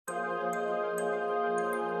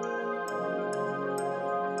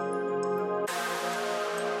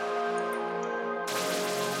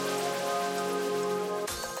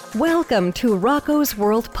Welcome to Rocco's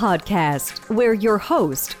World Podcast, where your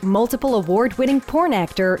host, multiple award-winning porn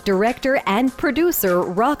actor, director, and producer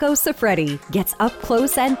Rocco Siffredi gets up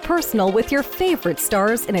close and personal with your favorite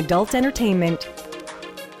stars in adult entertainment.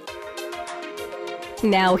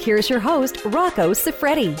 Now here's your host, Rocco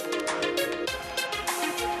Siffredi.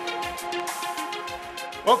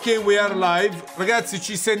 Ok, we are live. Ragazzi,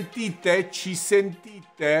 ci sentite? Ci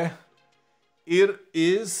sentite? Here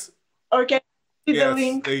is... Okay. Yes, The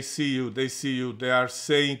link. they see you. They are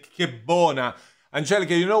saying che buona.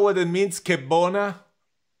 Angelica, you know what it means, che buona?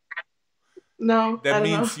 No, I That don't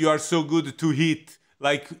means know. you are so good to eat.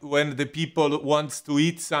 Like when the people wants to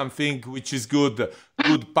eat something which is good.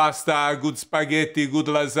 Good pasta, good spaghetti, good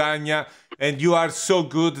lasagna. And you are so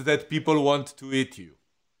good that people want to eat you.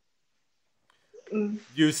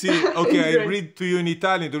 You see, okay, I read to you in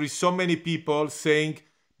Italian. There is so many people saying,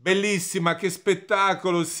 bellissima, che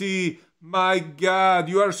spettacolo, sì. My God,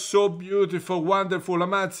 you are so beautiful, wonderful,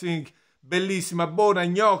 amazing, bellissima, buona,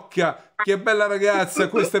 gnocca, che bella ragazza,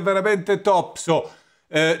 questa è veramente top. So,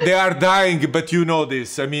 they are dying, but you know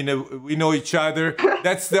this. I mean, we know each other.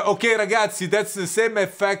 Okay, ragazzi, that's the same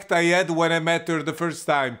effect I had when I met her the first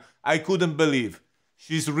time. I couldn't believe.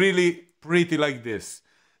 She's really pretty like this.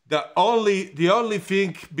 The only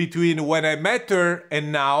thing between when I met her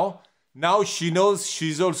and now she knows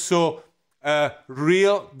she's also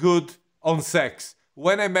real good on sex.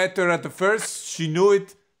 When I met her at the first, she knew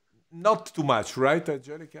it not too much, right,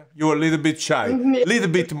 Angelica? You were a little bit shy, a little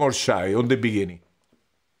bit more shy on the beginning.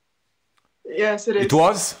 Yes, it is. It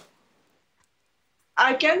was?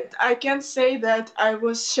 I can't say that I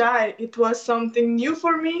was shy. It was something new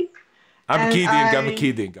for me. I'm And kidding.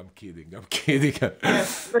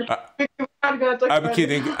 Yes, but we're not gonna talk I'm about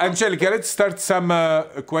kidding. it. Angelica, let's start some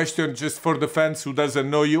question just for the fans who doesn't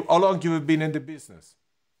know you. How long you have been in the business?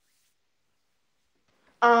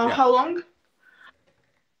 How long?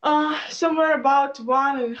 Somewhere about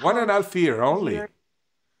 1.5 years only. year.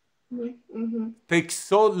 Mm-hmm. Takes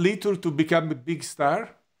so little to become a big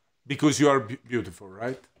star because you are beautiful,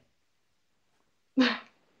 right?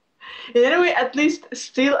 Anyway, at least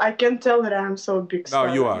still I can tell that I'm so big. No, star.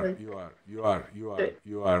 you are.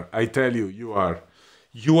 I tell you, you are.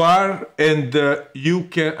 You are, and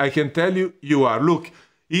I can tell you, you are. Look,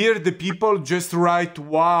 here the people just write,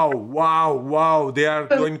 wow. They are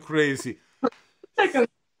going crazy. Second,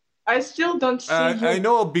 I still don't see you. I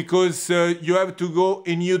know, because you have to go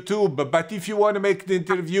in YouTube. But if you want to make the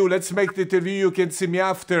interview, let's make the interview. You can see me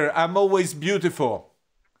after. I'm always beautiful.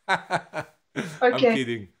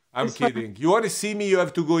 Okay. I'm kidding. You want to see me, you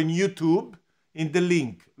have to go in YouTube in the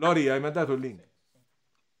link. Lori, hai mandato il link.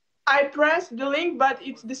 I pressed the link, but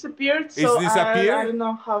it's disappeared. It's So disappeared? I don't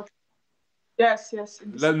know how. Yes. It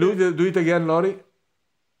disappeared. Do it again, Lori.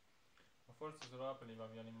 Forse se lo apri va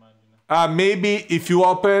via l'immagine. Maybe if you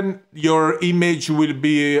open, your image will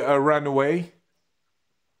be run away.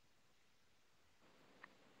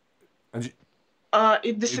 It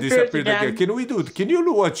It disappeared again. Can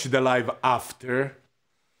you watch the live after?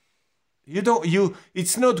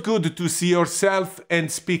 It's not good to see yourself and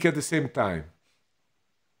speak at the same time.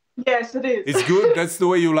 Yes, it is. It's good. That's the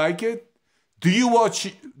way you like it. Do you watch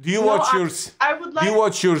I would like. Do you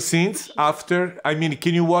watch your scenes after? I mean,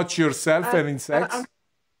 can you watch yourself having sex?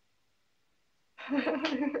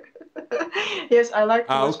 Yes, I like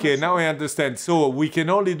to watch Okay, now I understand. So we can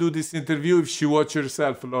only do this interview if she watch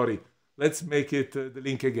herself, Lori. Let's make it the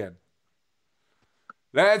link again.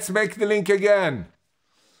 Let's make the link again.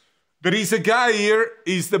 There is a guy here.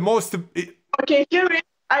 He's the most. Okay, here it is.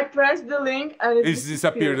 I pressed the link and it It's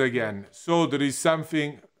disappeared again. So there is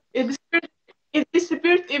something. It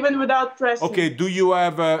disappeared even without pressing. Okay, do you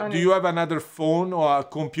have another phone or a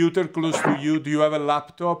computer close to you? Do you have a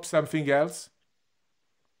laptop, something else?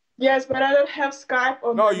 Yes, but I don't have Skype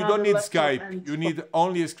on. No, you don't another need laptop Skype. and- You need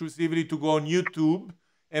only exclusively to go on YouTube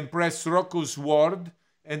and press Rocco's World.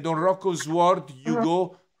 And on Rocco's World, you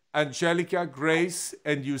go Angelica, Grace,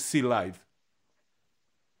 and you see live.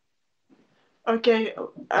 Okay,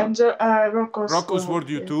 and Rocco's World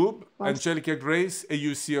okay. YouTube, Angelica, Grace, and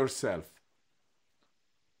you see yourself.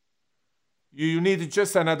 You need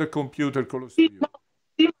just another computer close to you.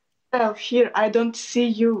 See myself here. I don't see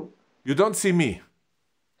you. You don't see me.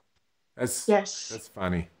 Yes. That's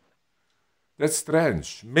funny. That's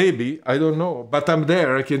strange. Maybe, I don't know. But I'm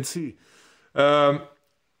there, I can see. I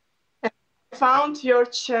found your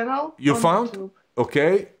channel. You on found? YouTube.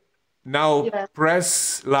 Okay. Now Yes.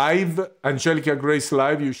 press live, Angelica Grace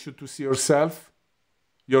live. You should to see yourself,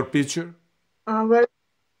 your picture. Well,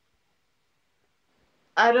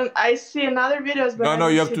 I see another videos, but No, I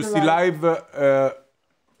don't you have see to the see live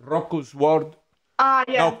Rocco's World.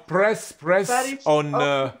 Yeah. Now press But it's, on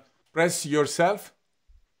press yourself.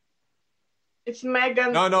 it's Megan.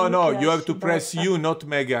 No. You have to But press you, not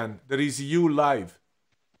Megan. There is you live.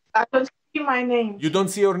 I don't see my name. You don't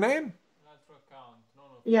see your name? Un altro account, non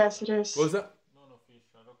ufficiale. Yes, it is. Cosa? Non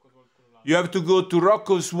official, Rocco Sworld. You have to go to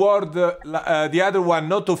Rocco's World, the other one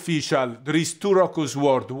not official. There is two Rocco's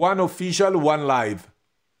World, one official, one live.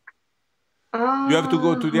 You have to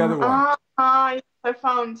go to the other one. Yes, I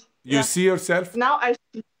found. You Yeah. see yourself? Now I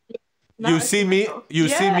see. Now You I see me? myself. You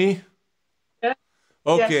see Yeah. me? Yeah.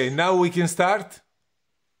 Okay, Yes. now we can start.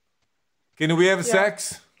 Can we have Yeah. sex?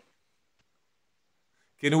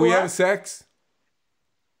 Can we What? have sex?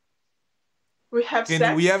 We have Can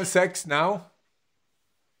sex. we have sex now?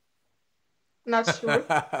 Not sure.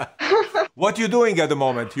 What you doing at the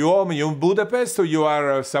moment? You home? You in Budapest or you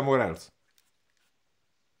are somewhere else?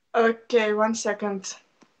 Okay, 1 second.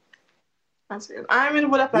 1 second. I'm in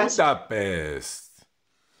Budapest. Budapest.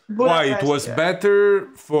 Why it was yeah. better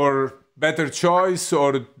for better choice,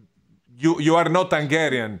 or you are not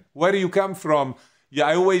Hungarian? Where you come from? Yeah,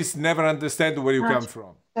 I always never understand where you come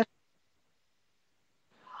from.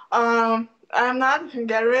 I'm not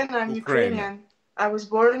Hungarian. I'm Ukrainian. Ukrainian. I was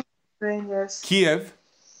born in Ukraine. Yes. Kiev.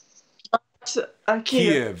 Kiev.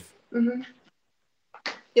 Kiev.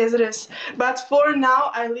 Yes, it is. But for now,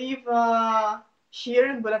 I live here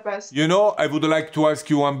in Budapest. You know, I would like to ask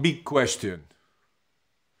you one big question.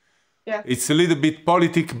 Yeah. It's a little bit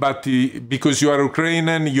politic, but because you are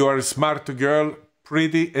Ukrainian, you are a smart girl,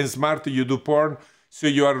 pretty and smart, you do porn, so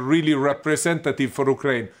you are really representative for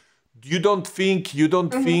Ukraine. You don't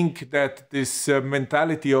think that this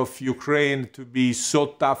mentality of Ukraine to be so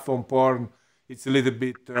tough on porn, it's a little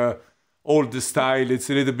bit old style, it's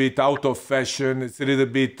a little bit out of fashion, it's a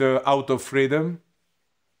little bit out of freedom?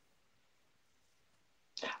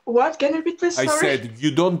 What? Can you repeat please? I Sorry. said,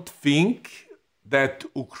 you don't think that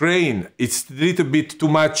Ukraine is a little bit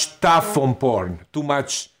too much tough on porn, too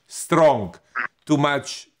much strong, too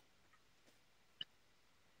much...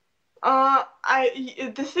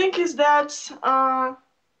 The thing is that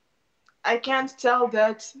I can't tell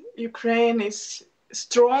that Ukraine is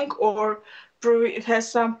strong or it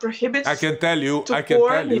has some prohibits. I can tell you,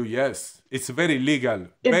 yes. It's very legal,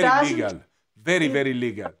 very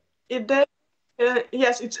legal. It does,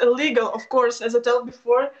 yes, it's illegal, of course. As I told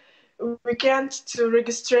before, we can't to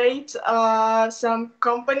registrate some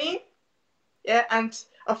company, yeah, and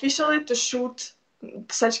officially to shoot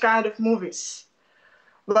such kind of movies.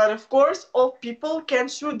 But of course, all people can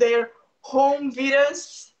shoot their home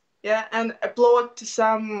videos, yeah, and upload to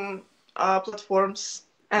some platforms.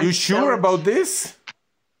 And You sure about this?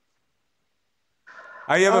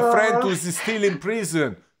 I have a friend who's still in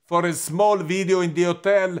prison for a small video in the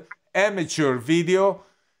hotel, amateur video,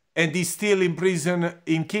 and he's still in prison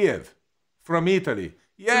in Kiev from Italy.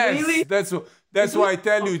 Yes, Really? that's why I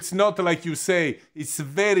tell you, it's not like you say. It's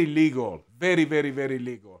very legal, very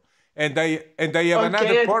legal. And I have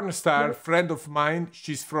another porn star friend of mine.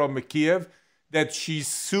 She's from Kiev. That she's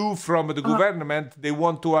sued from the government. They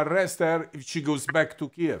want to arrest her if she goes back to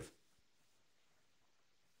Kiev.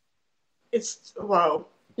 It's wow.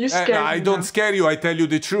 You scare I me don't now. scare you. I tell you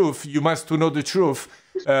the truth. You must to know the truth.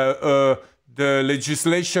 The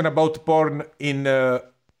legislation about porn in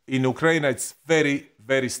Ukraine, it's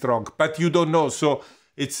very strong. But you don't know, so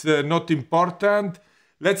it's not important.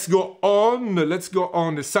 Let's go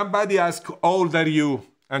on. Somebody asked, how old are you,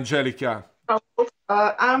 Angelica?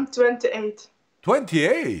 I'm 28.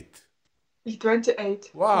 28?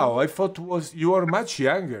 28. Wow, I thought you were much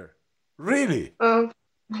younger. Really?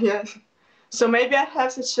 Yes. So maybe I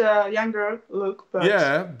have such a younger look, but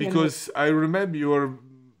Yeah, because I remember you were...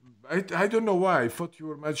 I don't know why. I thought you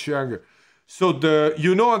were much younger. So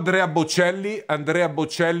you know Andrea Bocelli? Andrea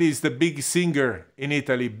Bocelli is the big singer in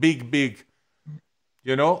Italy. Big.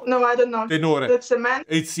 You know? No, I don't know. Tenore. That's a man.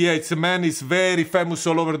 It's a man. He's very famous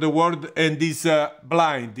all over the world, and he's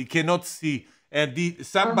blind. He cannot see. And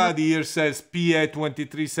somebody here says,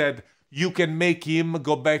 PA23 said, you can make him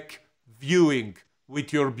go back viewing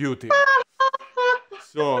with your beauty.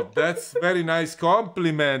 So that's very nice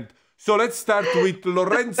compliment. So let's start with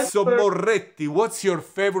Lorenzo Moretti. What's your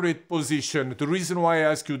favorite position? The reason why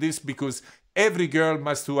I ask you this, because every girl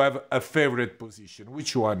must have a favorite position.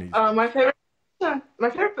 Which one is it? My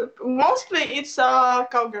favorite, mostly it's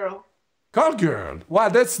cowgirl. Cowgirl. Wow,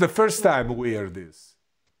 that's the first time we hear this.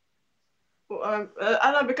 I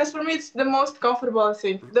don't know, because for me it's the most comfortable, I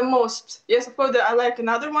think. The most. Yes, of course, I like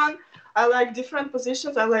another one. I like different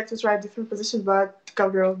positions. I like to try different positions, but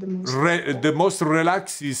cowgirl the most. The most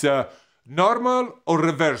relaxed is normal or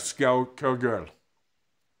reverse cowgirl?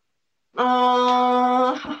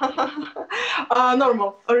 Uh,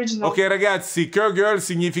 normal, original. Ok ragazzi, Call Girl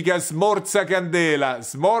significa smorza candela.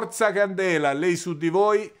 Smorza candela, lei su di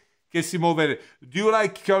voi che si muove. Do you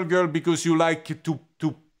like Call Girl because you like to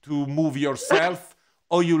move yourself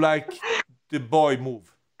or you like the boy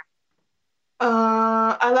move?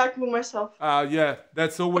 I like move myself. Yeah,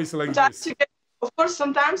 that's always like Sometimes this. you get, of course,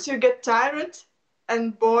 sometimes you get tired,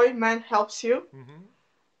 and man helps you. Mm-hmm.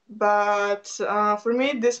 But for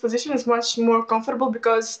me, this position is much more comfortable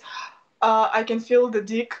because I can feel the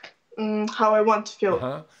dick how I want to feel.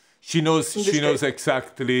 Uh-huh. She knows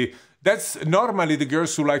exactly. That's normally the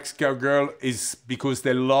girls who like Cowgirl is because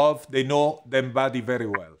they know them body very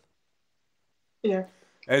well. Yeah.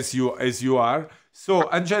 As you are. So,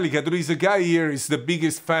 Angelica, there is a guy here, is the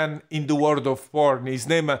biggest fan in the world of porn. His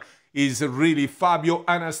name is really Fabio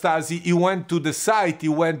Anastasi. He went to the site, he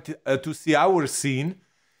went to see our scene,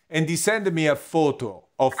 and he sent me a photo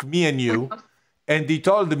of me and you, and he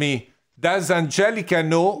told me, does Angelica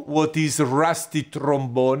know what is rusty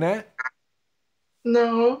trombone?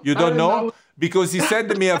 No. You don't know? Because he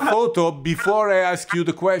sent me a photo before I asked you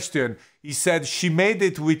the question. He said, she made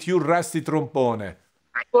it with you, rusty trombone.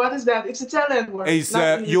 What is that? It's Italian word.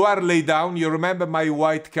 You are laid down. You remember my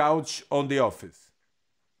white couch on the office?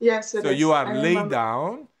 Yes, it so is. You are laid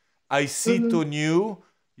down. I sit on you.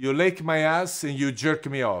 You lick my ass and you jerk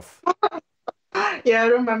me off. Yeah, I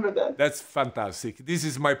remember that. That's fantastic. This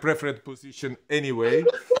is my preferred position anyway.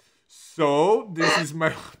 So this is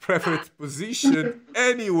my preferred position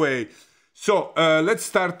anyway. So let's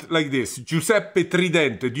start like this. Giuseppe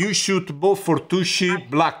Tridente, do you shoot both for Tushy,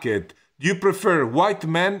 Blackhead? Do you prefer white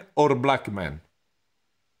man or black man?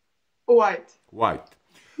 White. White.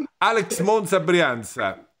 Alex Monza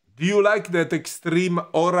Brianza, do you like that extreme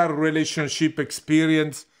oral relationship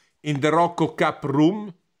experience in the Rocco Cup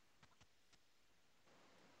room?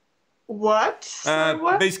 What?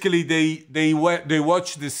 What? Basically, they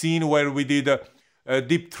watched the scene where we did a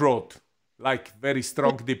deep throat, like very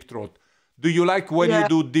strong deep throat. Do you like when you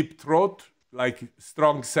do deep throat, like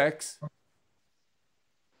strong sex?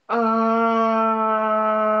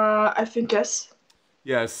 I think yes.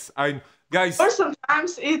 Yes, guys. Or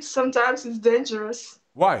sometimes it's dangerous.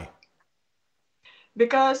 Why?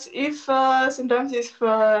 Because sometimes if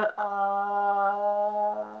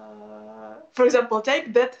for example,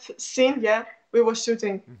 take that scene, we were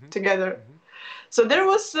shooting together. So there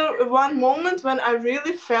was one moment when I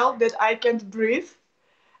really felt that I can't breathe,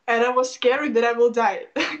 and I was scared that I will die.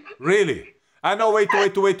 Really? No, wait.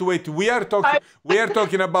 We are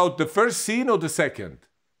talking about the first scene or the second?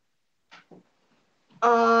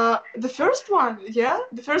 The first one,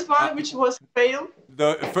 the first one, which was pale.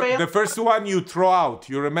 The first one you throw out.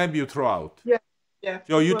 You remember you throw out? Yeah.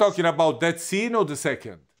 So you're talking about that scene or the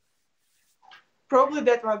second? Probably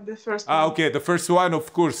that one, the first one. Okay, the first one,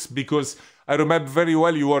 of course, because I remember very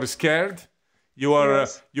well you were scared. You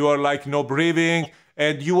were like no breathing,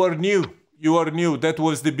 and you were new. That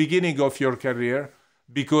was the beginning of your career,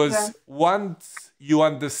 because once you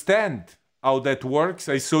understand how that works,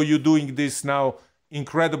 I saw you doing this now,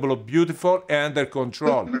 incredible, beautiful, and under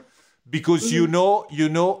control, because you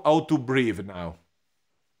know how to breathe now.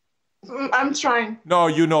 I'm trying. No,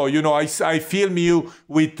 you know. I film you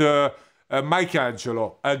with Mike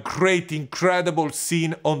Angelo, a great, incredible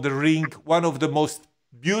scene on the ring, one of the most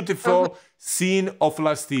beautiful scene of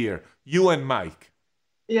last year. You and Mike.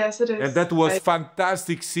 Yes, it is. And that was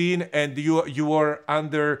fantastic scene. And you were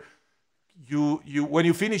under. You when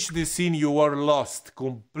you finished this scene, you were lost,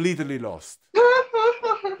 completely lost.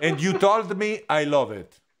 And you told me, I love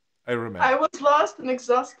it. I remember. I was lost and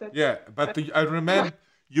exhausted. Yeah, but I remember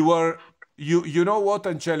you were. You know what,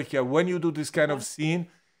 Angelica? When you do this kind of scene,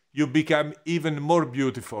 you become even more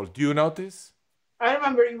beautiful. Do you notice? I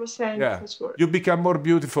remember you were saying this word. You become more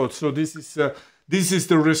beautiful. So this is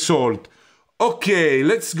the result. Okay,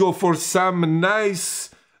 let's go for some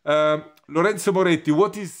nice. Lorenzo Moretti,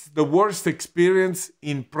 what is the worst experience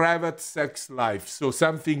in private sex life? So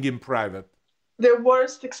something in private. The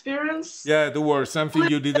worst experience? Yeah, the worst. Something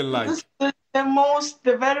you didn't like.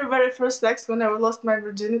 The very, very first sex when I lost my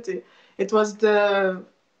virginity. It was the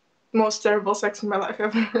most terrible sex in my life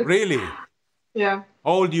ever. Really? Yeah.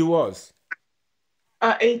 How old you was?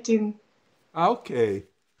 18. Okay.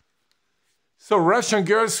 So Russian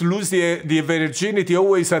girls lose the virginity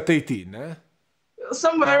always at 18, eh?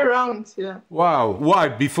 Somewhere around, yeah. Wow. Why?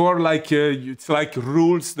 Before, like, it's like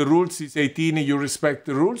rules. The rules is 18 and you respect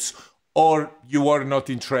the rules? Or you were not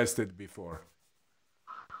interested before?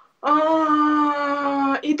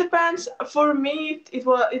 It depends. For me, it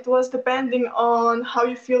was depending on how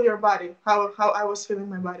you feel your body, how I was feeling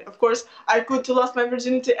my body. Of course, I could lost my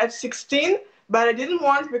virginity at 16, but I didn't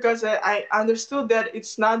want because I understood that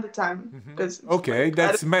it's not the time. Because Okay,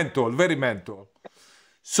 that's mental, very mental.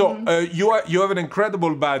 So you have an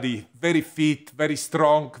incredible body, very fit, very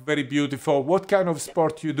strong, very beautiful. What kind of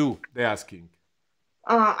sport you do? They're asking.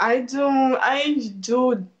 I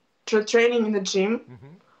do training in the gym.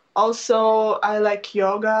 Also, I like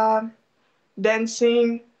yoga,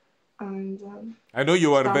 dancing, and I know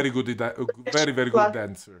you are stuff. very good at that, very very good Class.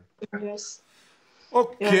 dancer. Yes.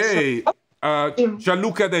 Okay, Gym.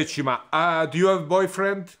 Gianluca Decima, do you have a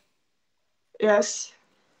boyfriend? Yes.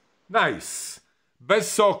 Nice.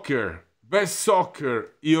 Best soccer. Best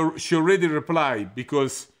soccer. She already replied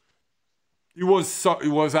because he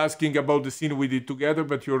was asking about the scene we did together,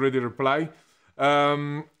 but you already replied.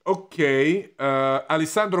 Okay.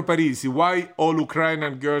 Alessandro Parisi, why all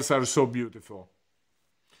Ukrainian girls are so beautiful?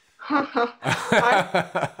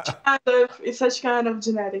 It's such kind of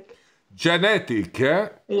genetic. Genetic, eh?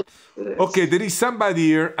 Yes, it is. Okay, there is somebody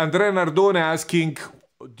here, Andrea Nardone, asking,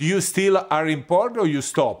 do you still are in porn or you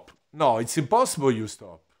stop? No, it's impossible you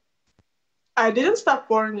stop. I didn't stop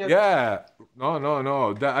porn yet. Yeah. No.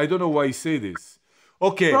 I don't know why you say this.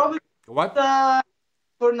 Okay. Probably What?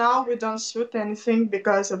 for now we don't shoot anything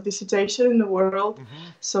because of the situation in the world.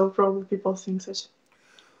 So probably people think such.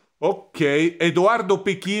 Okay. Eduardo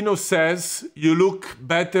Pechino says you look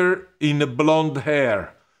better in blonde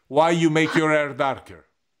hair. Why you make your hair darker?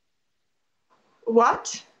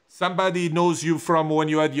 What? Somebody knows you from when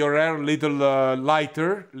you had your hair little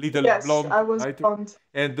lighter, little Yes, blonde. I was lighter. blonde.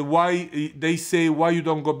 And why they say why you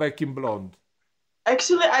don't go back in blonde?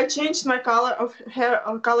 Actually, I changed my color of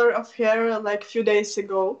hair like a few days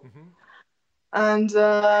ago, and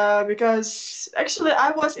because actually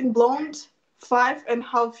I was in blonde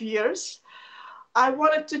 5.5 years. I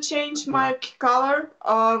wanted to change my color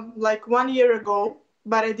like 1 year ago,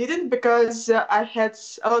 but I didn't because I had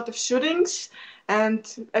a lot of shootings, and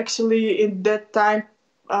actually in that time,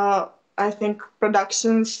 I think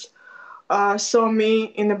productions saw me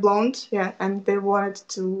in a blonde, yeah, and they wanted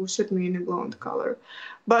to shoot me in a blonde color.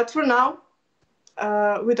 But for now,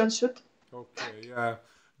 we don't shoot. Okay, yeah.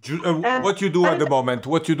 And- What you do at the moment?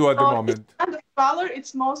 What you do at the moment? It's kind of color.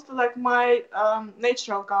 It's mostly like my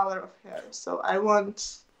natural color of hair. So I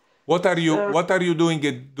want. What are you doing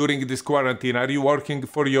during this quarantine? Are you working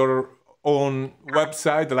for your own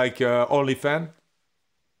website like OnlyFans?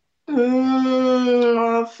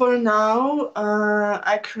 For now,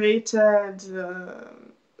 I created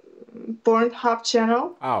Pornhub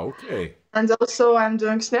channel, Okay. and also I'm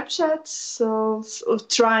doing Snapchat. So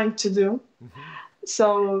trying to do. So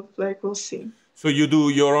like we'll see. So you do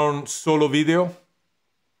your own solo video?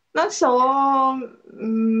 Not so long.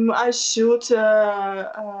 I shoot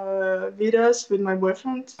videos with my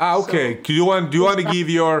boyfriend. Okay. Do you want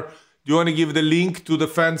to give the link to the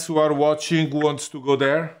fans who are watching who wants to go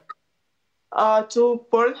there? To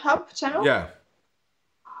Pornhub channel. Yeah.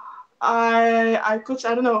 I could,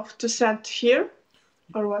 I don't know, to send here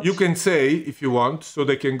or what. You can say if you want, so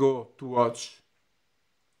they can go to watch.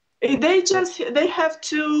 They have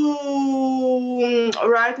to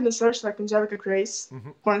write in the search like Angelica Grace.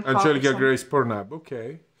 Pornhub or Angelica something. Grace Pornhub.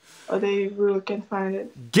 Okay. Or they really can find it.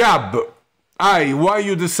 Gab, why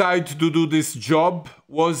you decide to do this job?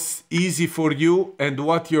 Was easy for you, and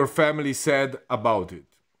what your family said about it?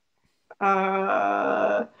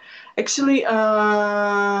 Actually,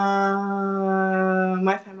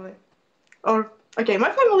 my family,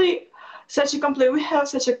 my family, we have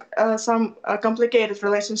such a complicated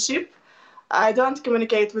relationship. I don't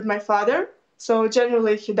communicate with my father, so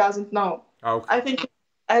generally he doesn't know. Okay. I think,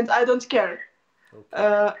 and I don't care.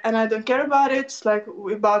 And I don't care about it, like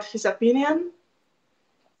about his opinion.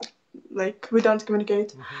 Like we don't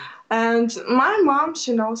communicate. And my mom,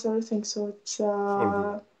 she knows everything, so it's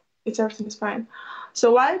everything is fine.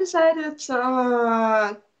 So I decided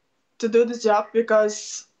to do this job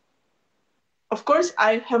because, of course,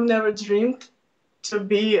 I have never dreamed to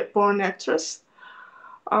be a porn actress.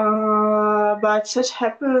 But such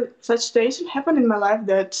situation happened in my life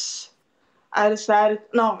that I decided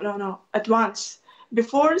no. At once,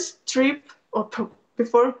 before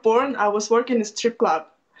porn, I was working in a strip club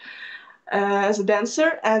as a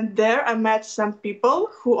dancer, and there I met some people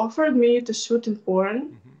who offered me to shoot in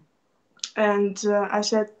porn. And I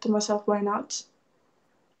said to myself, why not?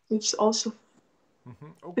 It's also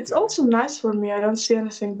nice for me. I don't see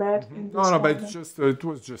anything bad in this. No, but it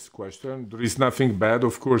was just a question. There is nothing bad,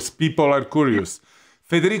 of course. People are curious.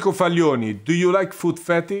 Federico Faglioni, do you like food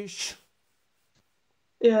fetish?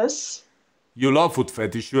 Yes. You love foot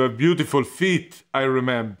fetish. You have beautiful feet, I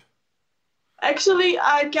remember. Actually,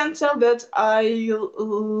 I can tell that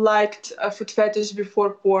liked a foot fetish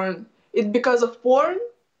before porn. It because of porn,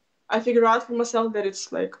 I figured out for myself that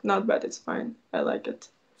it's like not bad. It's fine. I like it.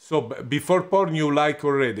 So before porn, you like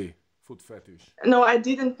already foot fetish? No, I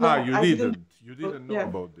didn't know. You I didn't. You didn't know yeah.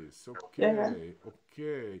 about this. Okay, Yeah.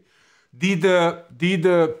 okay. Did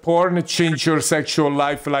porn change your sexual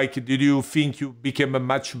life? Like, did you think you became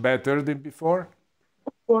much better than before?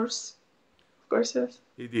 Of course, yes.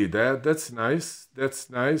 It did. That's nice. That's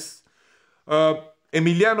nice.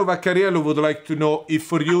 Emiliano Vaccariello would like to know if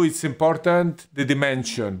for you it's important the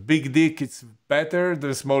dimension. Big dick, it's better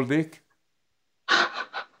than small dick.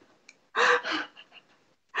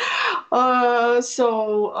 I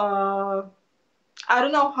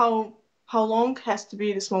don't know how long has to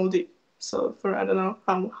be the small dick. So for I don't know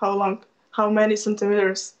how long, how many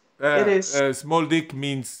centimeters it is. Small dick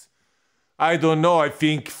means, I don't know, I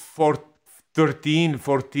think for 13,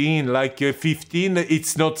 14, like 15,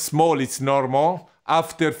 it's not small, it's normal.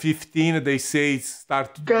 After 15, they say it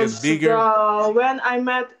starts to get bigger. When I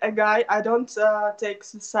met a guy, I don't take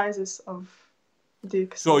the sizes of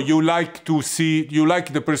dick. So you like to see, you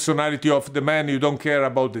like the personality of the man, you don't care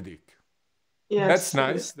about the dick. Yes. That's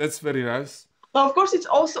nice. Yes. That's very nice. Of course, it's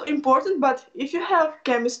also important, but if you have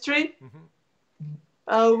chemistry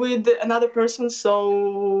with another person,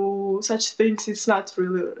 so such things, it's not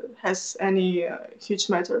really has any huge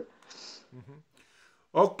matter.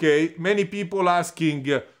 Okay, many people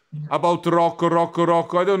asking about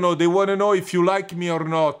Rocco. I don't know, they want to know if you like me or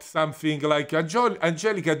not. Something like,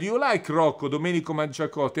 Angelica, do you like Rocco, Domenico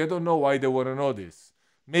Mangiacotti? I don't know why they want to know this.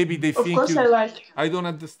 Maybe they think Of course I like. I don't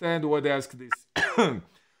understand why they ask this.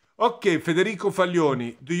 Okay, Federico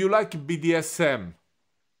Faglioni, do you like BDSM?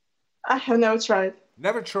 I have never tried.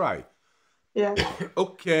 Never tried. Yeah.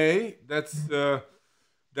 Okay, that's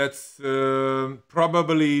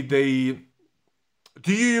probably they.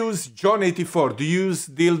 Do you use John 84? Do you use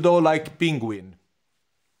dildo like penguin?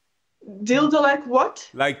 Dildo like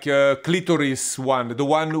what? Like clitoris one, the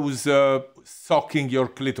one who's sucking your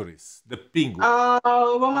clitoris, the penguin.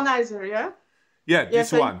 Womanizer, yeah? Yeah,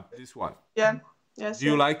 Yes, this one. Yeah. Yes. Do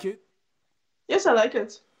you like it? Yes, I like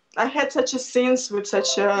it. I had such a scenes with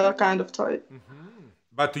such a kind of toy.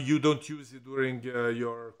 But you don't use it during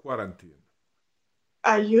your quarantine?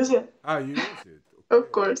 I use it. You use it. Okay.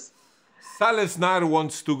 Of course. Salesnar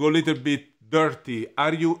wants to go a little bit dirty.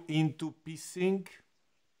 Are you into pissing?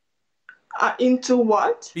 Into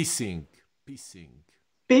what? Pissing.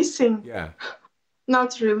 Pissing? Yeah.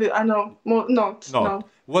 Not really. I know. No.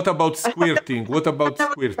 What about squirting?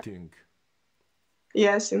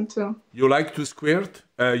 Yes, into. You like to squirt?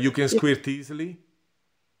 You can squirt easily?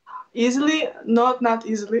 Easily? Not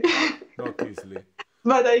easily. Not easily.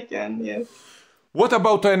 But I can, yes. What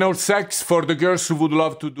about anal sex for the girls who would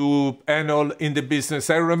love to do anal in the business?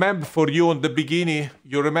 I remember for you in the beginning,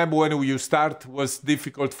 you remember when you start, was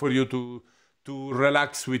difficult for you to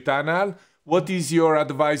relax with anal. What is your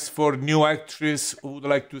advice for new actresses who would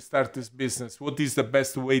like to start this business? What is the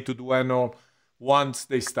best way to do anal once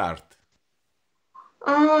they start?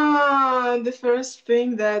 The first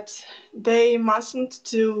thing that they mustn't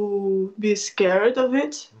to be scared of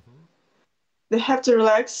it. They have to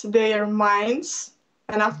relax their minds,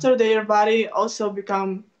 and after their body also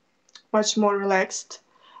become much more relaxed.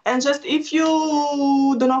 And just if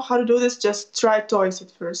you don't know how to do this, just try toys at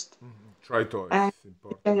first. Try toys. And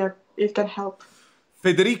important. yeah, it can help.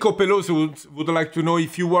 Federico Peloso would like to know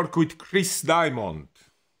if you work with Chris Diamond.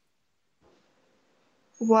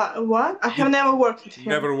 What? I have never worked with him.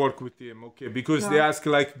 Never worked with him, okay. Because No. they ask,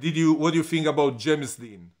 like, what do you think about James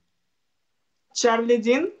Dean? Charlie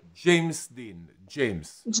Dean? James Dean.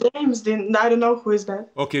 James Dean. I don't know who is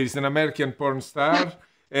that. Okay, he's an American porn star.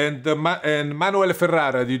 And Manuel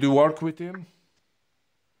Ferrara, did you work with him?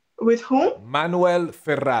 With whom? Manuel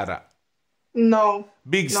Ferrara. No.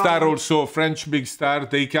 Big star also, French big star.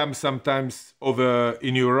 They come sometimes over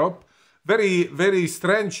in Europe. Very, very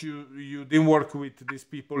strange you didn't work with these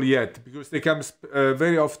people yet, because they come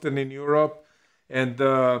very often in Europe, and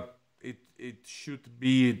it should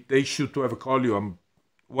be, they should have a call you, I'm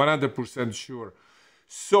 100% sure.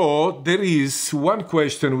 So there is one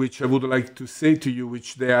question which I would like to say to you,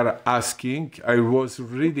 which they are asking. I was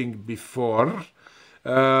reading before.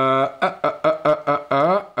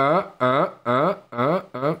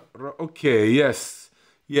 Okay, yes.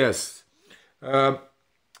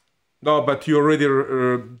 No, but you already,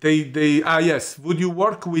 yes. Would you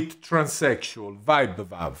work with transsexual, Vibe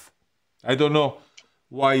Vav? I don't know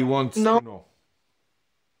why he wants to know.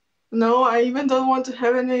 No, I even don't want to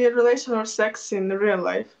have any relation or sex in real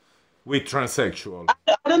life. With transsexual.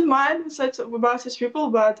 I don't mind about such people,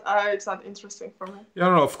 but it's not interesting for me. Yeah,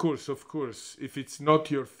 no, of course, of course. If it's not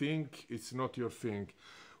your thing, it's not your thing.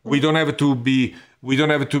 We don't have to be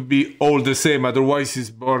all the same, otherwise it's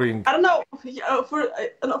boring. I don't know.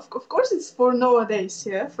 Of course, it's for nowadays.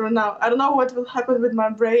 Yeah, for now. I don't know what will happen with my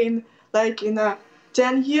brain, like in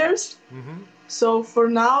 10 years. Mm-hmm. So for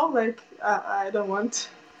now, like I don't want.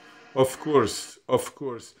 Of course, of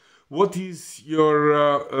course. What is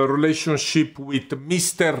your relationship with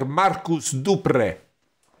Mr. Marcus Dupré?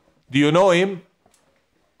 Do you know him?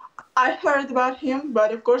 I heard about him,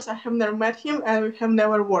 but of course I have never met him and we have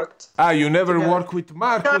never worked. Ah, you never together. work with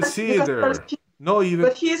Marcus either. No, even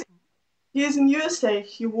But he's in USA.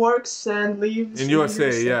 He works and lives in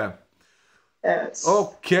USA, yeah. Yes.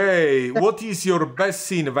 Okay, what is your best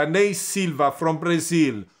scene? Vanessa Silva from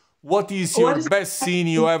Brazil. What is your best scene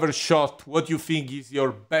you ever shot? What do you think is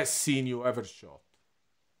your best scene you ever shot?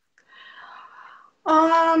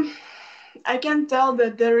 I can tell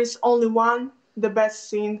that there is only one, the best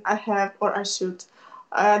scene I have or I shoot.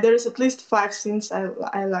 There is at least 5 scenes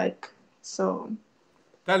I like. So.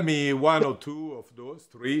 Tell me 1 or 2 of those,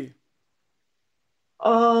 3.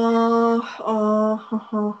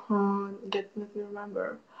 Let me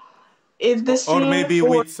remember. It's the scene or maybe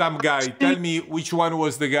with some guy. Tell me which one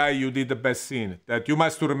was the guy you did the best scene that you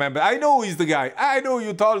must remember. I know he's the guy. I know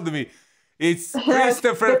you told me. It's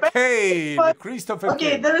Christopher Kane. Christopher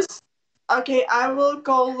Okay, Kane. there's. Okay, I will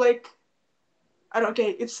call like.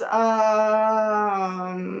 Okay, it's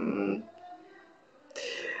I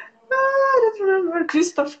don't remember.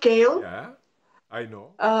 Christoph Kale. Yeah, I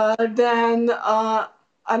know. Then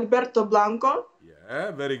Alberto Blanco.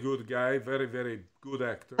 Yeah, very good guy. Very, very good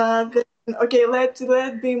actor. Okay, let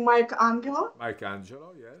be Mike Angelo. Mike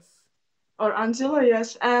Angelo, yes. Or Angelo,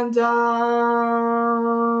 yes. And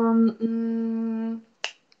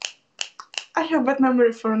I have bad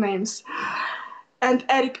memory for names. And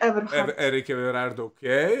Eric Everhard. Eric Everhard,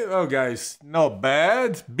 ok. Oh, guys, not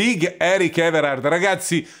bad. Big Eric Everhard.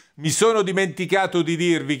 Ragazzi, mi sono dimenticato di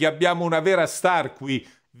dirvi che abbiamo una vera star qui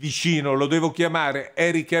vicino. Lo devo chiamare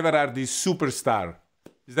Eric Everhard is superstar.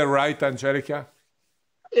 Is that right, Angelica?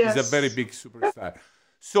 Yes. He's a very big superstar.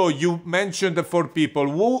 So you mentioned the 4 people.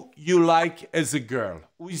 Who you like as a girl?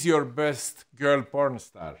 Who is your best girl porn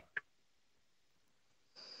star?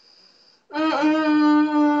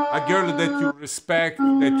 A girl that you respect,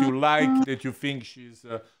 that you like, that you think she's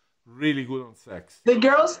really good on sex. The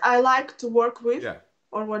girls I like to work with? Yeah.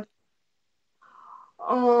 Or what?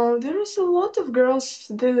 There is a lot of girls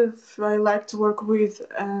that I like to work with,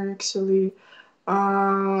 actually.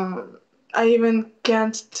 I even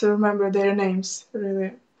can't remember their names,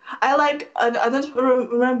 really. I don't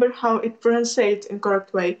remember how it pronounced in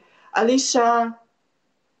correct way. Alicia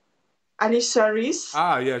Reese.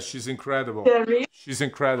 Ah, yeah, she's incredible. Reese. She's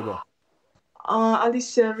incredible.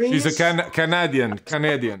 Alicia Reese. She's a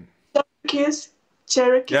Canadian.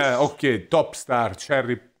 Cherokee. Yeah, okay, top star,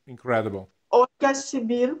 Cherry, incredible. Olga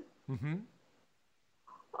Sibyl. Mm-hmm.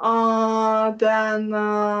 Then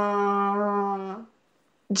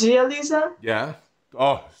Gia Lisa. Yeah.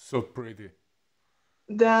 Oh, so pretty.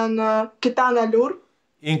 Then Kitana Lur.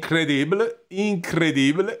 Incredible.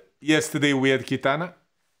 Yesterday we had Kitana.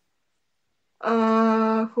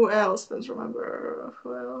 Who else? Don't remember.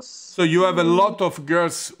 Who else? So you have a lot of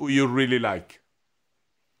girls who you really like.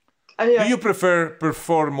 Yeah. Do you prefer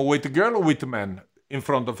perform with a girl or with a man in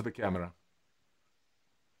front of the camera?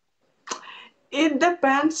 It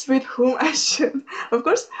depends with whom I shoot. Of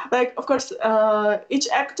course, each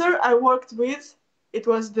actor I worked with, it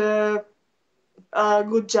was the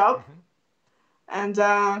good job. Mm-hmm. And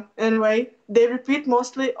anyway, they repeat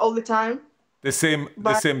mostly all the time. The same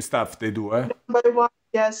stuff they do, eh? By one,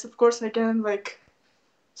 yes, of course I can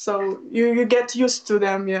so you get used to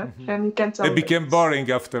them, yeah, Mm-hmm. and you can tell. They became boring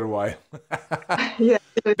after a while. Yeah.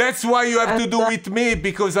 That's why you have to do with me,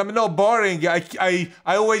 because I'm not boring. I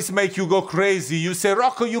always make you go crazy. You say,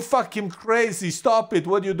 Rocco, you fucking crazy. Stop it.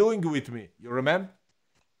 What are you doing with me? You remember?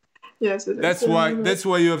 Yes. That's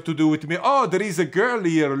why you have to do with me. Oh, there is a girl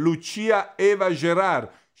here, Lucia Eva Gerard.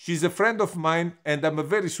 She's a friend of mine, and I'm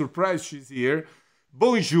very surprised she's here.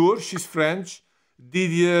 Bonjour, she's French.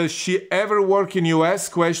 Did she ever work in US?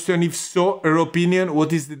 Question, if so, her opinion,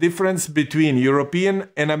 what is the difference between European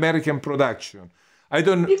and American production? I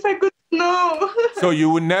don't... If I could know. So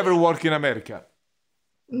you would never work in America?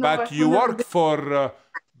 No, but you work for...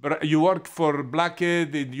 you work for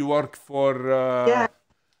Blackhead, and you work for... Yeah.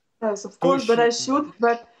 Yes, of course, but I shoot,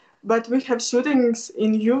 but we have shootings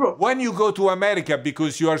in Europe. When you go to America,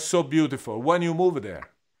 because you are so beautiful, when you move there?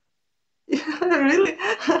 Really?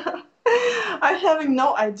 I having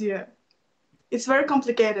no idea. It's very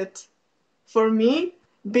complicated for me,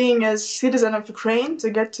 being a citizen of Ukraine, to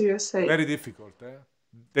get to USA. Very difficult, eh?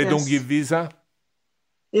 They don't give visa?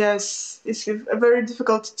 Yes, it's very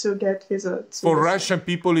difficult to get visa. For Russian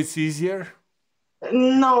people, it's easier?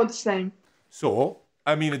 No, the same. So,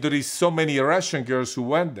 I mean, there is so many Russian girls who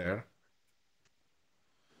went there.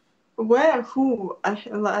 Where? Who?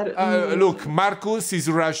 Look, Marcus is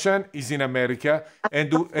Russian, is in America,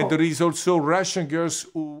 and there is also Russian girls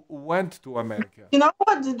who went to America. You know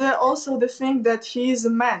what? Also the thing that he is a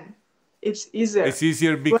man. It's easier. It's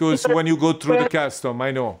easier because when you go through the custom,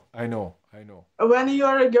 I know. When you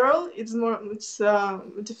are a girl, it's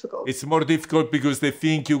difficult. It's more difficult because they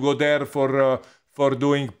think you go there for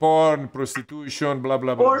doing porn, prostitution, blah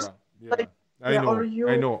blah blah. Yeah,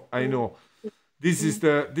 I know. This is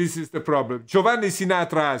the problem. Giovanni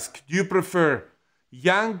Sinatra asks, do you prefer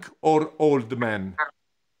young or old men?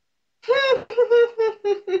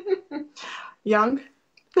 Young.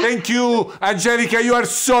 Thank you, Angelica. You are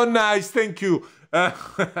so nice. Thank you.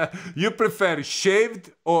 You prefer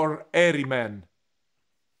shaved or hairy men?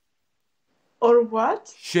 Or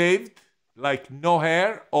what? Shaved, like no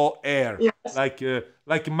hair, or hair? Yes.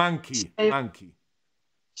 Like monkey. Monkey.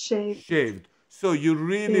 Shaved. So you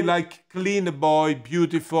really like clean boy,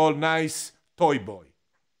 beautiful, nice toy boy.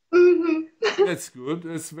 Mm-hmm. That's good.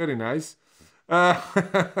 That's very nice.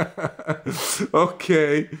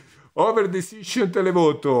 Ok. Over decision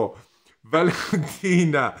televoto.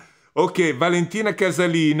 Valentina. Ok, Valentina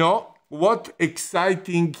Casalino. What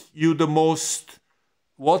exciting you the most?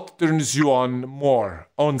 What turns you on more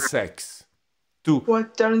on sex?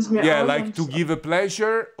 What turns me on? Yeah, like to give a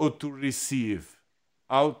pleasure or to receive?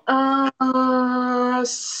 Out.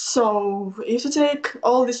 So if you take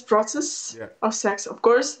all this process of sex, of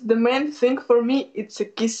course, the main thing for me it's a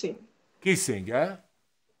kissing. Kissing, yeah.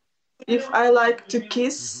 If I like to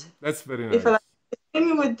kiss, that's very nice. If I like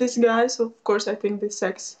kissing with this guy, so of course I think the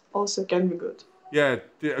sex also can be good. Yeah,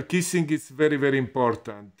 kissing is very, very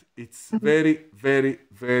important. It's very, very,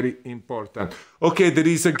 very important. Okay, there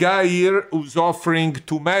is a guy here who's offering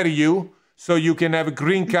to marry you so you can have a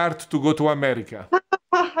green card to go to America.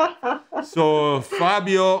 So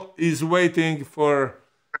Fabio is waiting for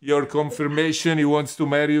your confirmation. He wants to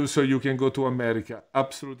marry you so you can go to America.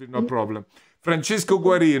 Absolutely no problem. Francesco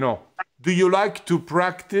Guarino, do you like to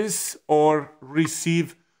practice or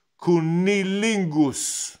receive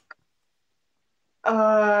cunnilingus?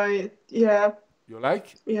 Yeah. You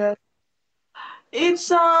like? Yeah. It's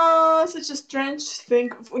such a strange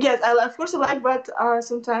thing. Yes, of course I like, but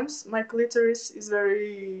sometimes my clitoris is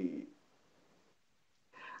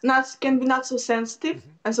can be not so sensitive,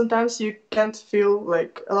 and sometimes you can't feel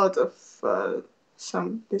like a lot of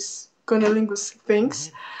this cunnilingus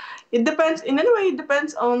things. It depends. In any way, it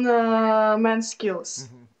depends on man's skills.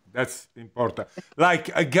 That's important. Like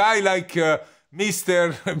a guy like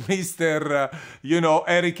Mr.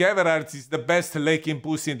 Eric Everards is the best licking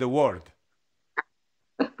pussy in the world.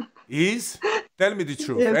 Is? Tell me the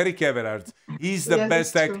truth. Yes. Eric Everards, he's the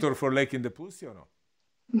best actor for licking the pussy or no?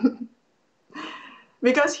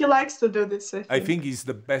 Because he likes to do this. I think he's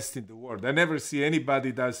the best in the world. I never see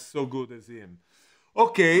anybody that's so good as him.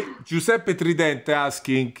 Okay, Giuseppe Tridente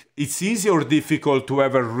asking, it's easy or difficult to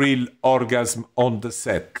have a real orgasm on the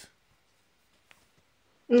set?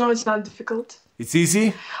 No, it's not difficult. It's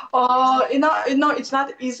easy? No, it's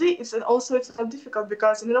not easy. It's not difficult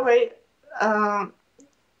because in a way,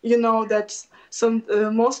 you know that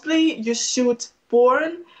mostly you shoot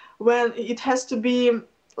porn when it has to be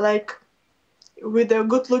like with a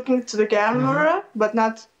good looking to the camera, but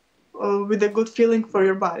not with a good feeling for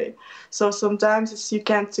your body. So sometimes you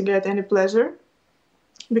can't get any pleasure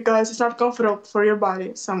because it's not comfortable for your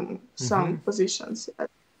body. Some positions.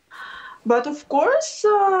 But of course,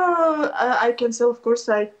 I can say, of course,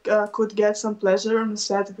 I could get some pleasure on the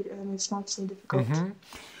set, and it's not so difficult.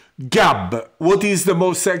 Gab, what is the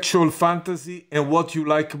most sexual fantasy and what you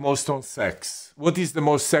like most on sex? What is the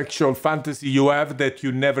most sexual fantasy you have that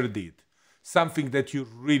you never did? Something that you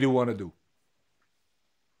really want to do?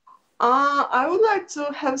 I would like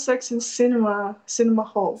to have sex in cinema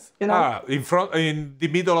hall. You know, in the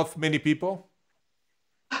middle of many people.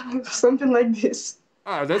 Something like this.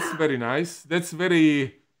 That's very nice. That's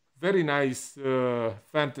very, very nice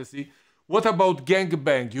fantasy. What about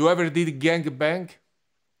gangbang? You ever did gangbang?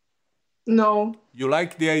 No. You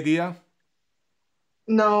like the idea?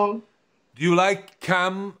 No. Do you like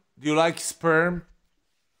cum? Do you like sperm?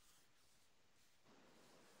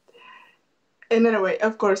 in any way,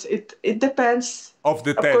 of course, it depends. Of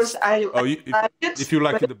the Of test. course, I like if you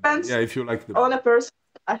like but it the depends yeah, if you like the boy. on a person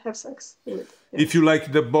I have sex with. Yeah. If you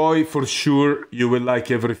like the boy, for sure you will like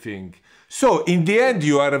everything. So in the end,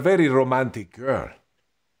 you are a very romantic girl.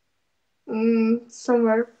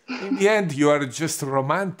 Somewhere. In the end, you are just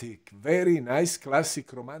romantic, very nice,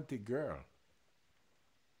 classic romantic girl.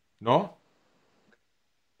 No?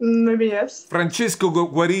 Maybe yes. Francesco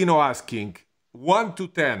Guarino asking, 1 to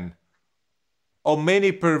 10, how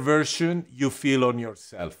many perversion you feel on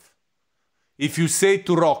yourself? If you say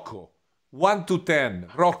to Rocco, 1 to 10,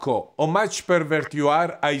 Rocco, how much pervert you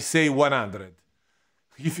are, I say 100.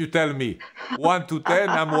 If you tell me 1 to 10,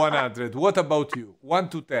 I'm 100. What about you? 1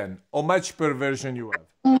 to 10, how much perversion you have?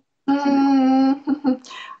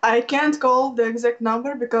 I can't call the exact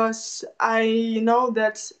number because I know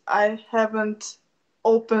that I haven't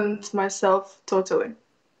opened myself totally.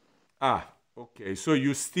 Ah, okay. So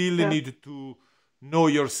you still need to know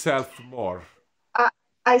yourself more.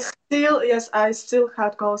 I still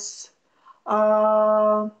had calls.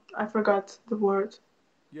 I forgot the word.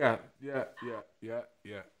 Yeah.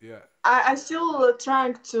 I still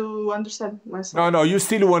trying to understand myself. No, you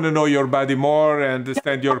still want to know your body more and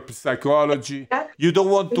understand your psychology. Yeah. You don't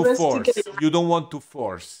want to force. Investigate. You don't want to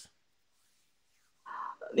force.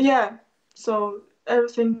 Yeah. So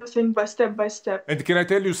everything by step. And can I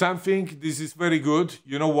tell you something? This is very good.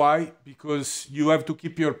 You know why? Because you have to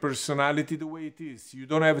keep your personality the way it is. You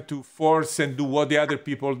don't have to force and do what the other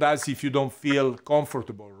people does if you don't feel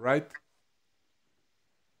comfortable, right?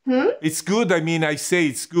 It's good. I mean, I say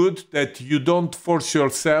it's good that you don't force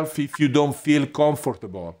yourself if you don't feel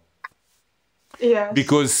comfortable. Yes.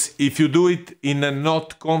 Because if you do it in a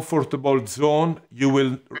not comfortable zone, you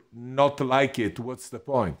will not like it. What's the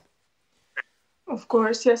point? Of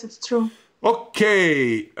course, yes, it's true.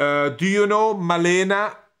 Okay. Do you know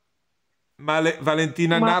Malena,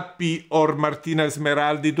 Valentina Nappi, or Martina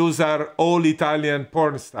Smeraldi? Those are all Italian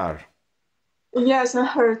porn stars. Yes, I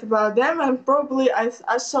heard about them, and probably I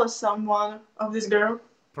saw someone of this girl.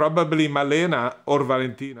 Probably Malena or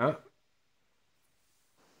Valentina.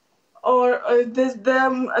 Or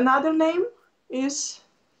another name is?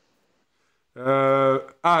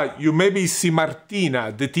 You maybe see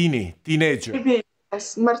Martina, the teenager. Maybe,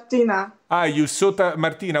 yes, Martina. You saw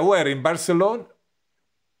Martina where? In Barcelona?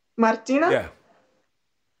 Martina? Yeah.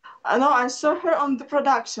 No, I saw her on the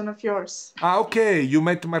production of yours. Okay. You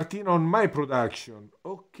met Martina on my production.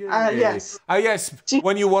 Okay. Yes. Yes.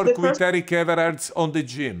 When you work with Eric Everard on the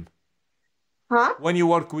gym. Huh? When you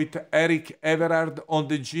work with Eric Everard on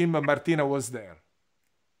the gym, Martina was there.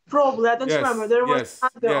 Probably, I don't remember. There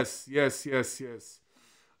was Yes.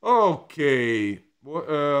 Okay.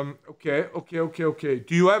 Okay.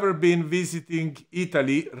 Do you ever been visiting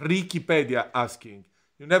Italy? Wikipedia asking.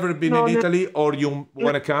 You never been in Italy or you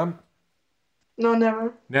want to come? No,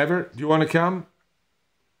 never. Never? Do you want to come?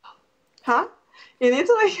 Huh? In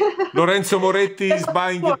Italy? Lorenzo Moretti is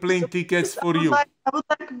buying plane tickets for you. I would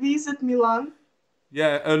like to visit Milan.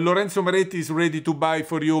 Yeah, Lorenzo Moretti is ready to buy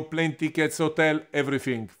for you plane tickets, hotel,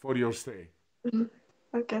 everything for your stay.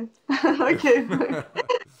 Okay. Okay.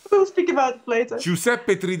 We'll speak about it later.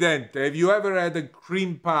 Giuseppe Tridente, have you ever had a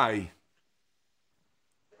cream pie?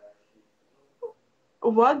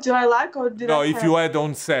 What do I like or did I No, have? if you had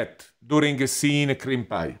on set during a scene a cream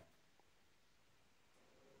pie.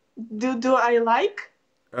 Do I like?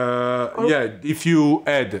 Yeah, if you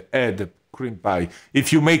add cream pie.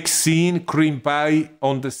 If you make scene cream pie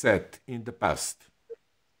on the set in the past.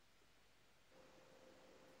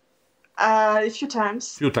 A few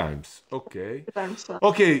times. Okay. Few times, so.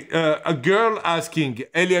 Okay, a girl asking,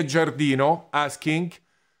 Elia Giardino asking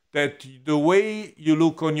that the way you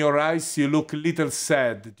look on your eyes, you look a little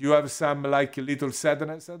sad. Do you have some like a little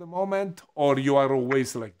sadness at the moment, or you are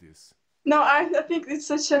always like this? No, I think it's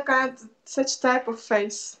such type of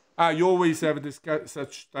face. You always have this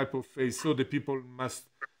such type of face, so the people must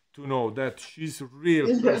to know that she's a real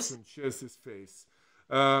person. Yes. She has this face.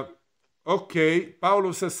 Okay,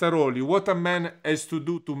 Paolo Sassaroli, what a man has to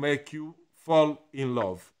do to make you fall in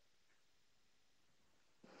love?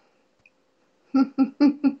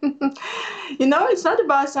 It's not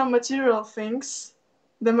about some material things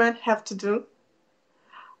the men have to do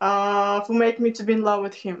for make me to be in love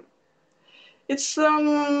with him. It's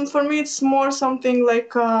for me it's more something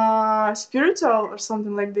like spiritual or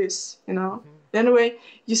something like this. Anyway,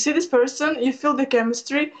 you see this person, you feel the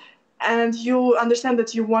chemistry, and you understand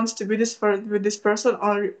that you want to be with this person,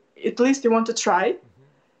 or at least you want to try.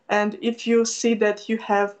 And if you see that you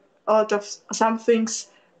have a lot of some things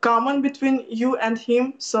common between you and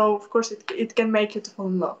him, so of course it can make you to fall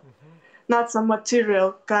in love. not some material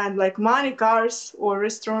kind like money, cars, or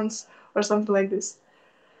restaurants or something like this.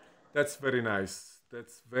 That's very nice.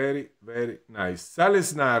 That's very, very nice.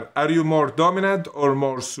 Salesnar, are you more dominant or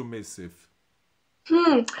more submissive?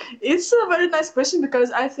 It's a very nice question because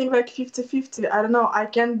I think like 50-50. I don't know. I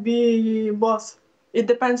can be both. It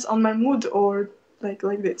depends on my mood or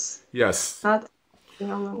like this. Yes. Not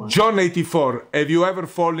only one. John 84, have you ever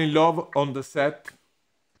fallen in love on the set?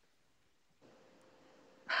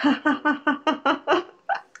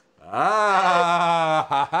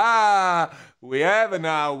 We have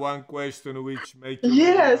now one question which makes you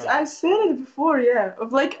Yes, I said it before. Yeah,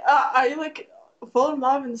 of like I like fall in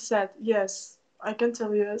love in the set. Yes, I can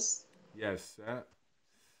tell you yes. Yes.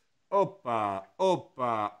 Oppa,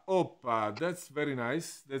 oppa, oppa. That's very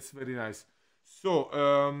nice. That's very nice. So,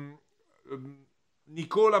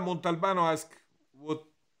 Nicola Montalbano asked,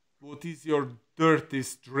 "What is your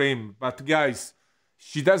dirtiest dream?" But guys,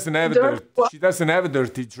 she doesn't have she doesn't have a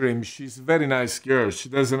dirty dream. She's a very nice girl. She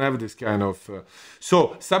doesn't have this kind of.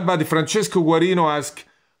 So, somebody, Francesco Guarino asked,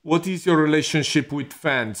 "What is your relationship with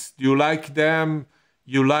fans? Do you like them?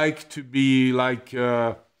 You like to be like?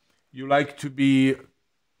 You like to be?"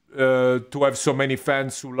 To have so many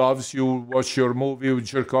fans who loves you, watch your movie, who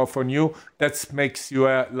jerk off on you, that makes you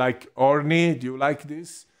like horny. Do you like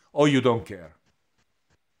this, or you don't care?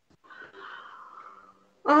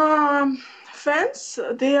 Fans,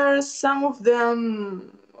 they are some of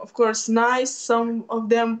them, of course, nice. Some of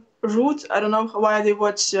them rude. I don't know why they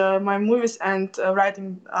watch my movies and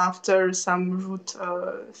writing after some rude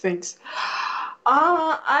things.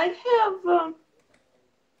 I have.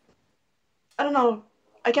 I don't know.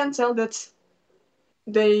 I can tell that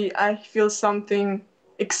I feel something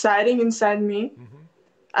exciting inside me.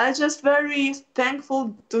 I'm just very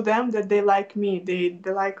thankful to them that they like me. They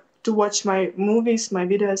like to watch my movies, my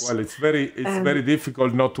videos. Well, it's very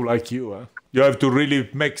difficult not to like you. Huh? You have to really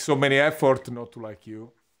make so many effort not to like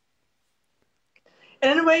you.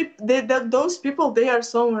 Anyway, those people, they are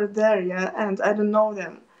somewhere there, yeah, and I don't know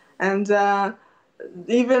them. And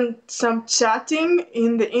even some chatting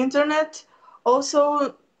in the internet,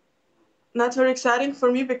 also not very exciting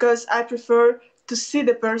for me because I prefer to see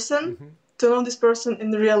the person, to know this person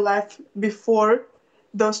in real life before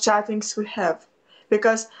those chattings we have.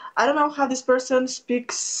 Because I don't know how this person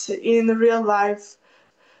speaks in real life,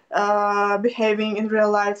 behaving in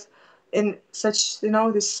real life in such,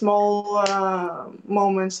 these small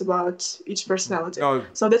moments about each personality. No.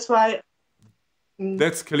 So that's why...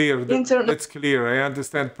 That's clear. That's clear. I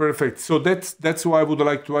understand perfect. So that's why I would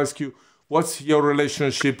like to ask you, what's your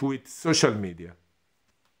relationship with social media?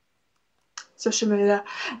 Social media,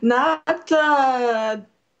 not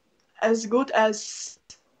as good as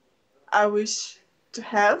I wish to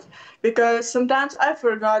have, because sometimes I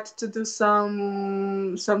forgot to do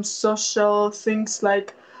some social things,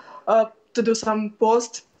 like to do some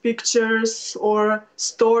post pictures or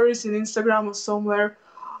stories in Instagram or somewhere.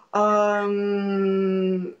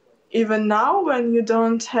 Even now, when you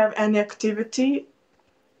don't have any activity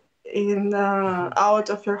in out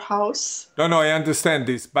of your house. No, I understand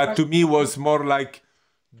this, but to me was more like,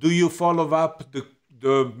 do you follow up the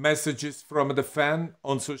messages from the fan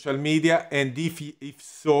on social media, and if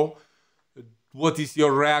so, what is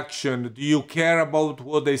your reaction? Do you care about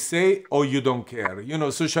what they say, or you don't care?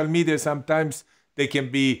 Social media sometimes they can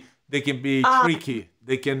be tricky.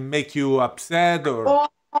 They can make you upset or.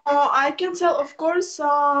 I can tell, of course.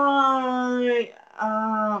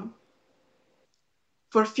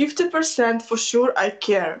 For 50%, for sure, I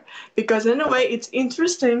care. Because in a way, it's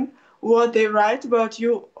interesting what they write about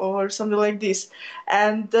you or something like this.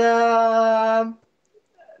 And the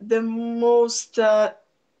most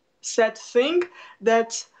sad thing,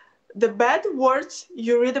 that the bad words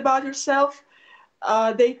you read about yourself,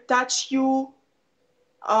 they touch you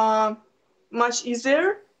much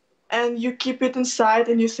easier, and you keep it inside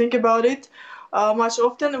and you think about it much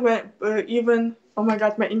often. When even, oh my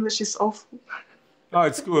God, my English is awful. Oh,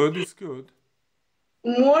 it's good. It's good.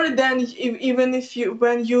 More than even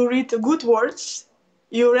when you read the good words,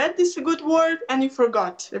 you read this good word and you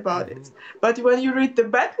forgot about it. But when you read the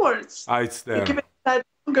bad words, it's there. You keep it inside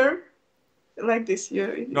longer, like this. No,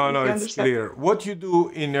 it's understand. Clear. What you do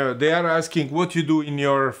in they are asking what you do in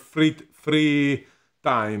your free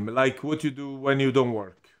time, like what you do when you don't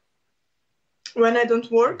work. When I don't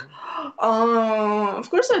work, of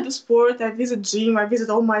course I do sport. I visit gym. I visit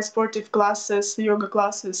all my sportive classes, yoga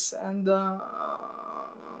classes, and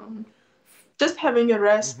just having a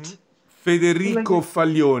rest. Federico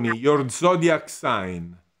Faglioni, your zodiac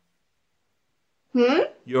sign.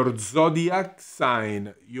 Your zodiac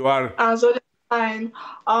sign. You are zodiac sign,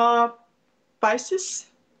 Pisces,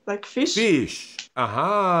 like fish. Fish.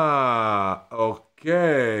 Aha.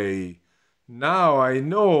 Okay. Now I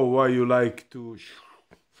know why you like to.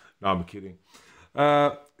 No, I'm kidding.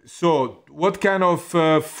 So, what kind of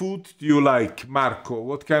food do you like, Marco?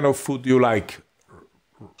 What kind of food do you like?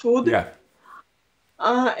 Food. Yeah.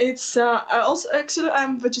 It's I also actually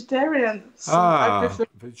I'm vegetarian, so I prefer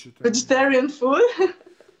vegetarian food.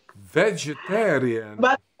 Vegetarian.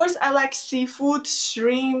 But of course, I like seafood,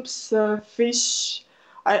 shrimps, fish.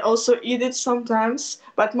 I also eat it sometimes,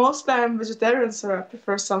 but mostly I'm vegetarian, so I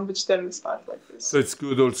prefer some vegetarian stuff like this. So it's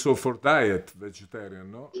good also for diet, vegetarian,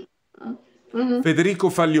 no? Federico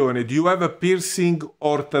Faglione, do you have a piercing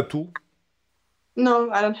or tattoo?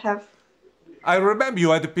 No, I don't have. I remember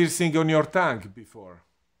you had a piercing on your tongue before.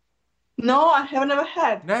 No, I have never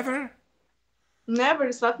had. Never? Never,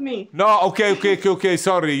 it's not me. No, okay,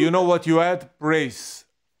 sorry. You know what you had? Brace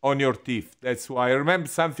on your teeth. That's why. I remember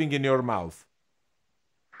something in your mouth.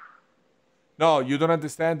 No, you don't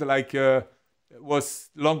understand? Like, it was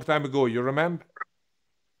long time ago. You remember?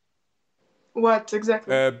 What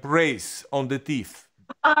exactly? Brace on the teeth.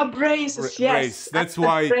 Braces, yes. Brace. That's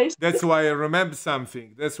why. Braces. That's why I remember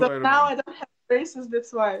something. That's why. But now I don't have braces.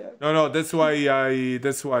 That's why. No. That's why I.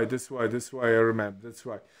 That's why I remember. That's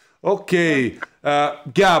why. Okay,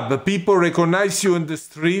 Gab. People recognize you in the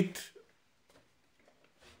street.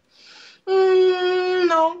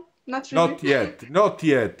 No, not really. Not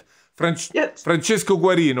yet. Francesco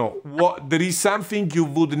Guarino. There is something you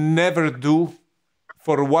would never do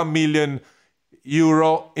for €1 million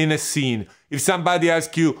in a scene. If somebody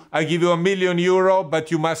asks you, I give you €1 million, but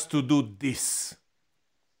you must to do this.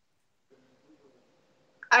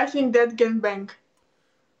 I think that gangbang.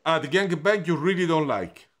 The gangbang you really don't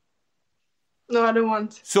like. No, I don't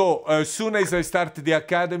want. So as soon as I start the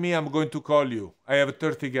academy, I'm going to call you. I have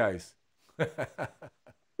 30 guys.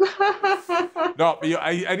 No,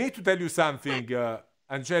 I need to tell you something,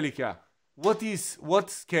 Angelica. What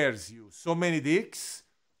scares you? So many dicks?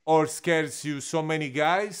 Or scares you so many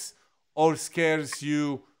guys? Or scares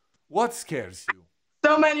you... What scares you?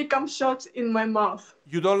 So many cum shots in my mouth.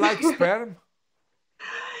 You don't like sperm?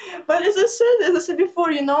 But as I said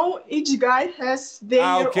before, each guy has their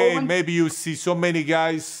own... Maybe you see so many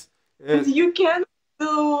guys... But you can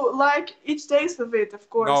do like each taste of it, of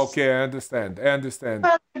course. Okay, I understand. If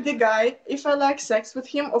I like the guy, if I like sex with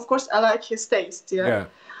him, of course I like his taste, yeah.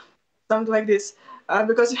 Something like this.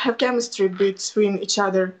 Because you have chemistry between each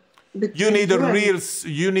other. You need a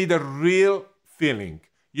real feeling.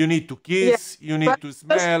 You need to kiss, you need to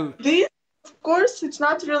smell. This, of course, it's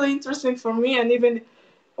not really interesting for me, and even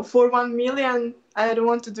for 1 million, I don't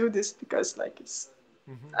want to do this because, it's,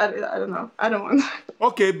 I don't know, I don't want.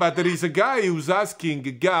 Okay, but there is a guy who's asking,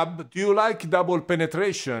 Gab, do you like double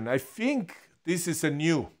penetration? I think this is a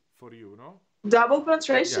new for you, no? Double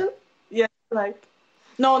penetration? Yeah,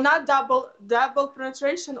 no, not double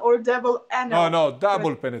penetration or double anal. No,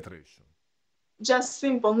 double penetration. Just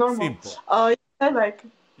simple, normal. Simple. I like.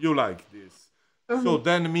 You like this. So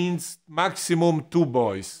then means maximum 2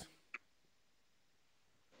 boys.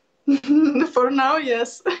 For now,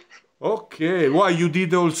 yes. Okay. Why, you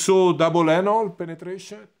did also double anal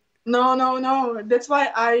penetration? No. That's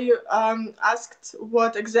why I asked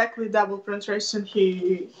what exactly double penetration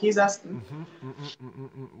he's asking.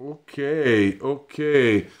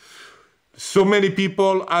 Okay. So many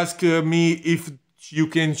people ask me if you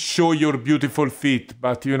can show your beautiful feet,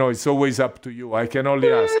 but it's always up to you. I can only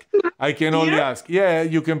ask. Yeah,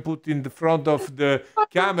 you can put in the front of the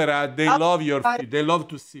camera. They love your feet. They love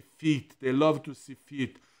to see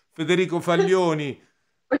feet. Federico Faglioni.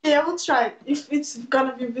 Okay, I will try. If it's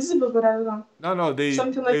gonna be visible, but I don't know. No, it's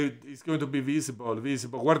going to be visible.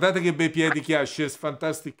 Guardate che bei piedi che ha. She has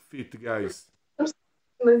fantastic feet, guys.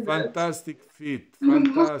 Fantastic feet.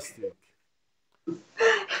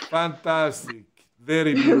 Fantastic.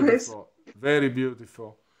 Very beautiful.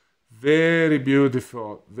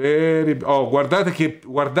 Oh,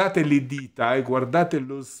 guardate le dita, guardate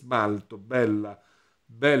lo smalto. Bella.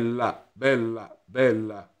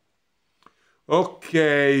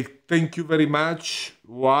 Okay, thank you very much.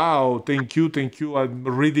 Wow, thank you. I'm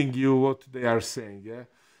reading you what they are saying.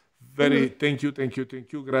 Thank you.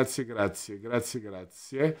 Grazie.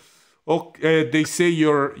 Okay, they say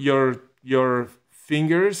your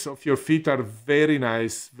fingers of your feet are very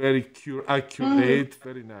nice, very accurate,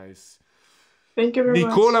 very nice. Thank you very much.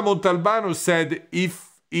 Nicola Montalbano said if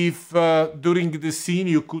during the scene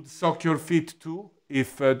you could suck your feet too,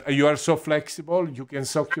 if you are so flexible, you can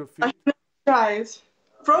suck your feet. Right.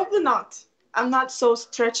 Probably not. I'm not so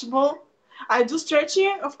stretchable. I do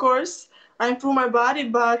stretching, of course. I improve my body,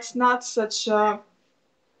 but not such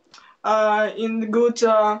in good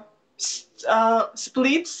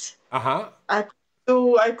splits. Uh-huh. I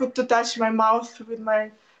could to touch my mouth with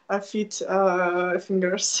my feet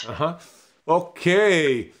fingers. Uh-huh.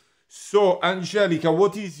 Okay. So, Angelica,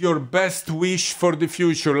 what is your best wish for the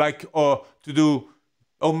future? Like, to do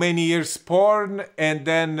how many years porn and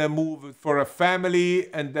then move for a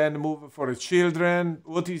family and then move for a children?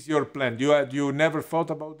 What is your plan? You never thought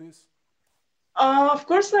about this? Of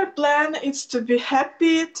course, my plan is to be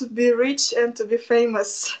happy, to be rich, and to be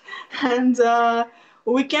famous. And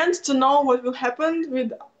we can't to know what will happen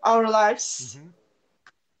with our lives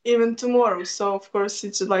even tomorrow. So of course,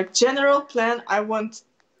 it's like general plan. I want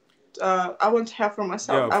to have for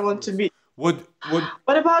myself. Yeah, I of want to course. be. What?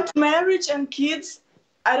 What about marriage and kids?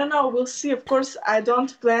 I don't know. We'll see. Of course, I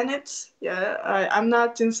don't plan it. Yeah, I'm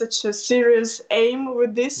not in such a serious aim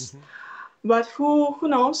with this. But who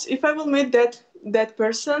knows? If I will meet that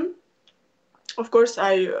person, of course,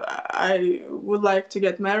 I would like to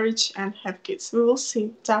get married and have kids. We will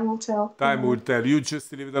see. Time will tell. Time will tell. You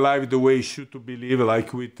just live the life the way it should to be lived,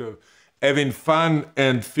 like with having fun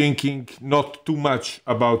and thinking not too much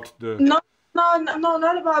about the. No,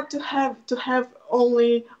 not about to have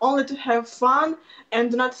only to have fun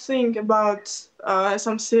and not think about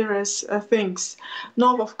some serious things.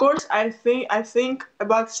 No, of course, I think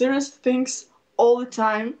about serious things all the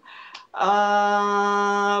time,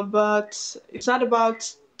 but it's not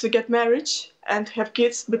about to get married and have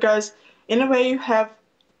kids because in a way you have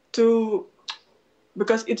to,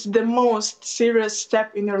 because it's the most serious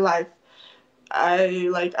step in your life. I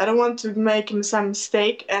don't want to make some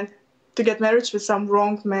mistake and to get married with some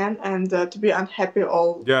wrong man and to be unhappy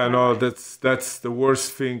all. Yeah, no, that's the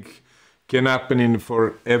worst thing can happen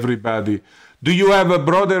for everybody. Do you have a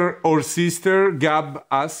brother or sister? Gab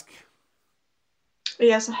asked.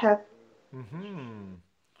 Yes, I have.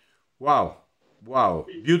 Wow,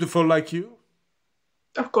 beautiful like you.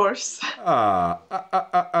 Of course.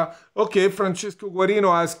 Okay, Francesco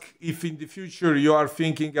Guarino asked if in the future you are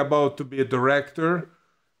thinking about to be a director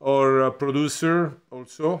or a producer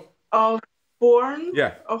also. Of porn.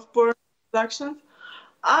 Yeah. Of porn productions.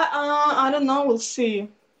 I don't know. We'll see.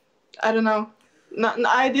 I don't know. No,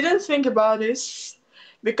 I didn't think about this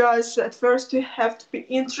because at first you have to be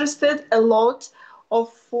interested a lot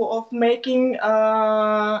of making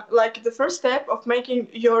like the first step of making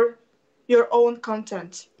your own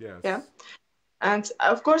content. Yes. Yeah. And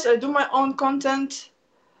of course I do my own content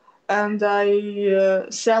and I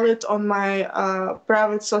sell it on my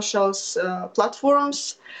private socials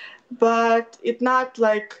platforms, but it's not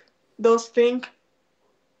like those things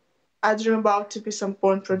I dream about to be some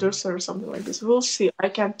porn producer or something like this. We'll see. I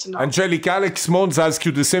can't know. Angelica, Alex Mons asked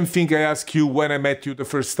you the same thing I asked you when I met you the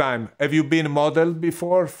first time. Have you been a model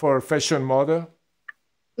before for fashion model?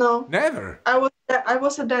 No. Never. I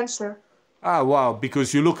was a dancer. Ah, wow,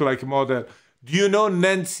 because you look like a model. Do you know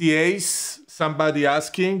Nancy Ace? Somebody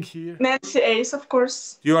asking here. Nancy Ace, of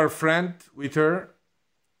course. You are a friend with her?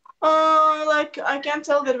 Like I can't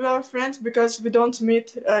tell that we are friends because we don't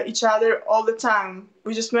meet each other all the time.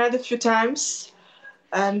 We just met a few times,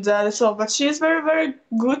 and that's all. But she is very, very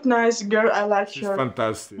good, nice girl. I like She's her.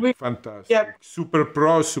 fantastic, fantastic. Yeah. Super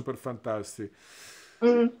pro, super fantastic.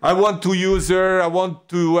 I want to use her. I want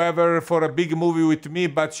to have her for a big movie with me,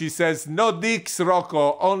 but she says, no dicks,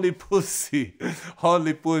 Rocco, only pussy.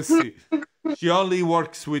 Only pussy. She only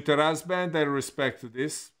works with her husband. I respect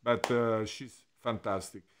this, but she's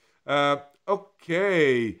fantastic.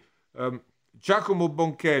 Okay. Giacomo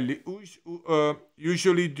Bonchelli,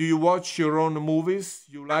 usually do you watch your own movies?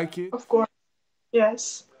 You like it? Of course,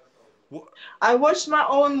 yes. I watch my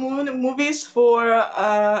own movies for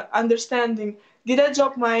understanding. Did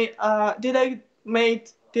I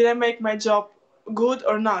make my job good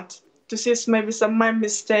or not? To see maybe some my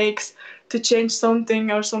mistakes, to change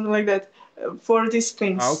something or something like that. For these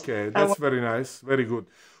things. Okay, that's very nice, very good.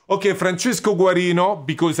 Okay, Francesco Guarino,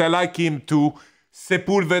 because I like him too.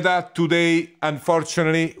 Sepulveda today,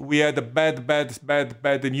 unfortunately, we had a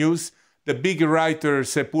bad news. The big writer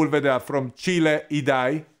Sepulveda from Chile, he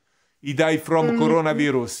died. He died from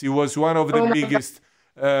coronavirus. He was one of the biggest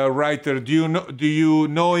writers. Do you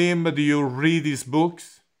know him? Do you read his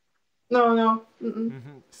books? No.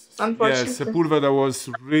 Unfortunately. Yeah, Sepulveda was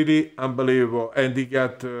really unbelievable, and he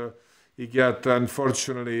got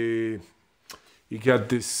unfortunately, he got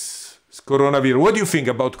this coronavirus. What do you think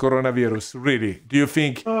about coronavirus? Really? Do you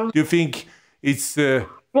think it's a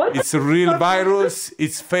real virus?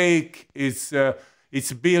 It's fake? It's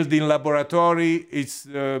built in laboratory? It's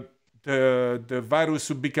the virus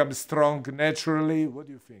will become strong naturally? What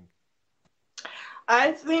do you think?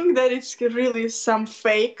 I think that it's really some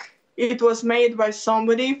fake it was made by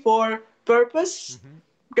somebody for purpose,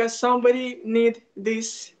 because somebody need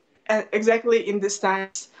this exactly in this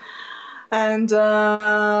times. And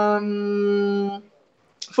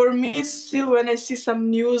for me, still, when I see some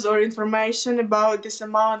news or information about this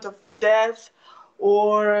amount of death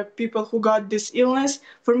or people who got this illness,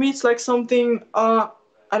 for me it's like something, I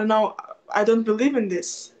don't know, I don't believe in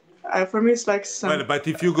this. For me it's like some... Well, but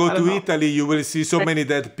if you go to Italy, you will see so many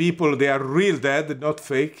dead people. They are real dead, not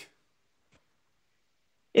fake.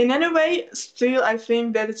 In any way, still, I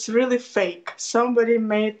think that it's really fake. Somebody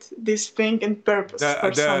made this thing in purpose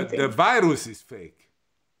for something. The virus is fake.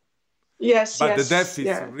 Yes, but the death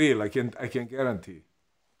is real. I can guarantee.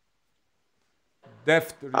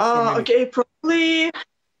 Death. There is so many... Okay, probably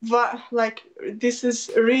like this is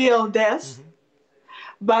real death,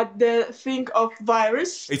 but the thing of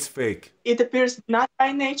virus, it's fake. It appears not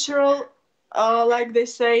by natural, like they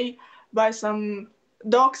say, by some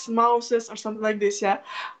dogs, mouses, or something like this. Yeah,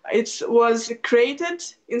 it was created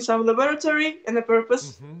in some laboratory in a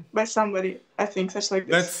purpose by somebody. I think such like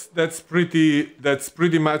this. That's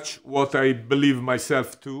pretty much what I believe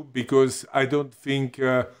myself too, because I don't think.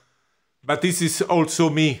 But this is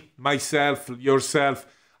also me, myself, yourself.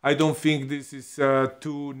 I don't think this is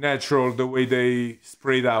too natural the way they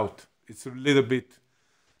spread out. It's a little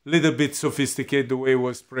bit sophisticated the way it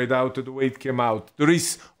was spread out, the way it came out. There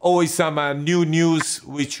is always some new news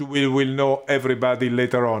which we will know everybody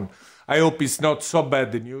later on. I hope it's not so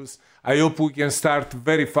bad, the news. I hope we can start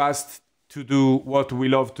very fast to do what we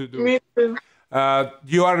love to do. Me too.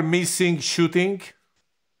 You are missing shooting?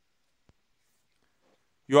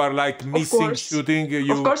 You are like missing shooting?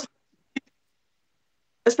 Of course.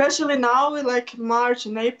 Especially now, like March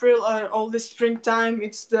and April, all this springtime,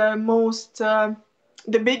 it's the most...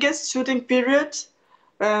 the biggest shooting period.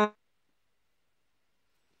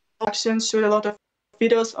 Actions shoot a lot of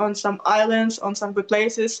videos on some islands, on some good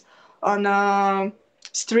places, on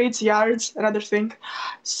streets, yards, another thing.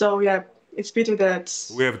 So yeah, it's pity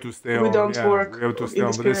that we have to stay we on. don't work. We have to stay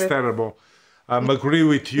on, but it's terrible. I agree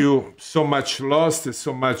with you. So much lost,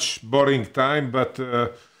 so much boring time, but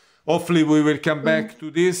hopefully we will come back to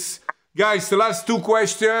this. Guys, the last two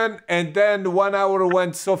questions, and then 1 hour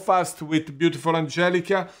went so fast with beautiful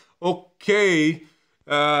Angelica. Okay,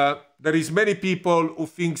 there is many people who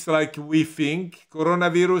thinks like we think.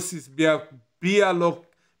 Coronavirus is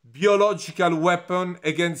biological weapon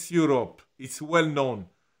against Europe. It's well known.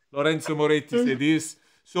 Lorenzo Moretti said this.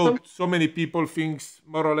 So many people think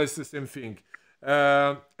more or less the same thing.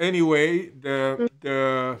 Anyway,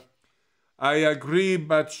 I agree,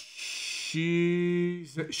 but she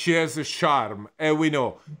has a charm, and we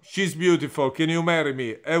know. She's beautiful. Can you marry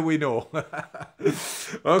me? And we know.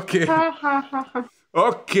 Okay.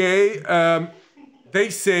 Okay. They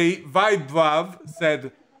say, Vibe Vav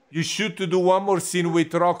said, you should do one more scene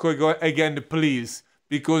with Rocco again, please.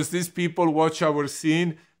 Because these people watch our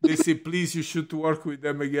scene. They say, please, you should work with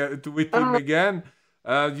them again, with him again.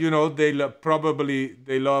 You know, they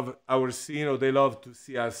love our scene, or they love to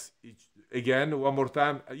see us again one more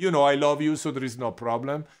time. You know, I love you, so there is no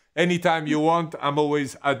problem. Anytime you want, I'm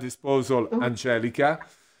always at disposal, Angelica.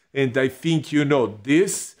 And I think you know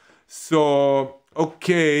this. So,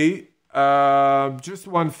 okay. Just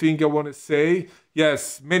one thing I want to say.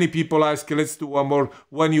 Yes, many people ask, let's do one more.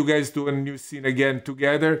 When you guys do a new scene again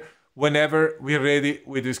together, whenever we're ready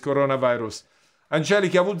with this coronavirus.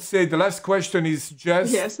 Angelica, I would say the last question is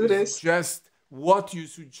just, yes, it is. Just what you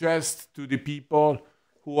suggest to the people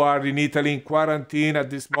who are in Italy in quarantine at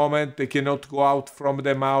this moment. They cannot go out from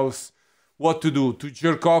their house. What to do? To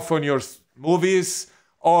jerk off on your movies,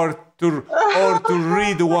 or to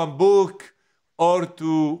read one book, or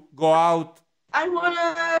to go out? I want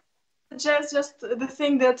to suggest just the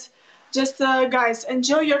thing that guys,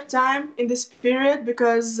 enjoy your time in this period,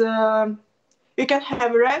 because you can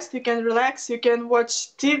have rest, you can relax, you can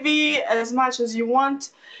watch TV as much as you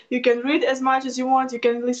want, you can read as much as you want, you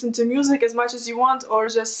can listen to music as much as you want, or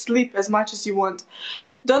just sleep as much as you want.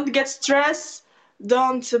 Don't get stressed,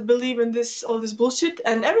 don't believe in all this bullshit,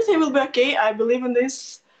 and everything will be okay. I believe in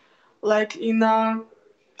this. Like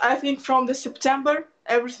I think from the September,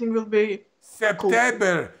 everything will be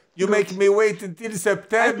September. Cool. You make me wait until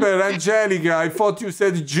September, Angelica. I thought you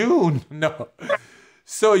said June. No.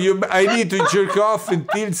 So I need to jerk off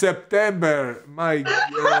until September. My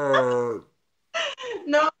God.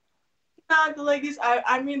 No, not like this.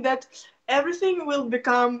 I mean that everything will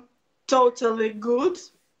become totally good,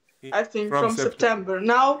 I think, from September.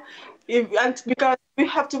 Now, because we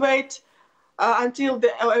have to wait until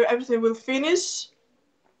everything will finish,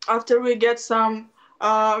 after we get some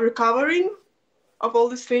recovering of all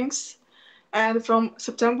these things. and from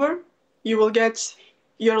September, you will get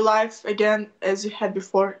your life again as you had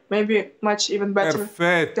before. Maybe much even better than you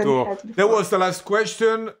Perfetto. had before. That was the last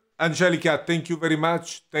question. Angelica, thank you very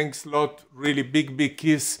much. Thanks a lot. Really big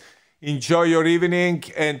kiss. Enjoy your evening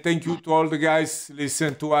and thank you to all the guys.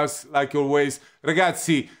 Listen to us like always.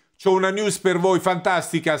 Ragazzi, c'ho una news per voi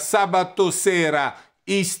fantastica. Sabato sera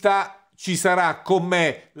ci sarà con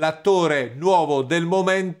me l'attore nuovo del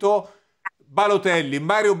momento, Balotelli,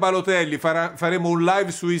 Mario Balotelli. Faremo un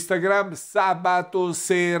live su Instagram sabato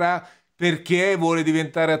sera perché vuole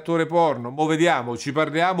diventare attore porno. Mo vediamo, ci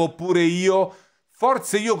parliamo oppure io.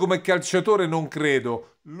 Forse io come calciatore non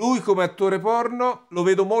credo. Lui come attore porno lo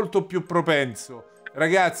vedo molto più propenso.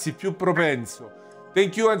 Ragazzi, più propenso.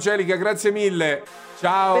 Thank you Angelica, grazie mille.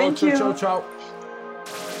 Ciao, Thank you. ciao.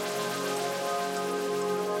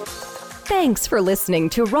 Thanks for listening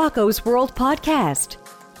to Rocco's World Podcast.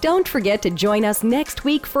 Don't forget to join us next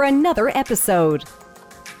week for another episode.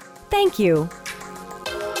 Thank you.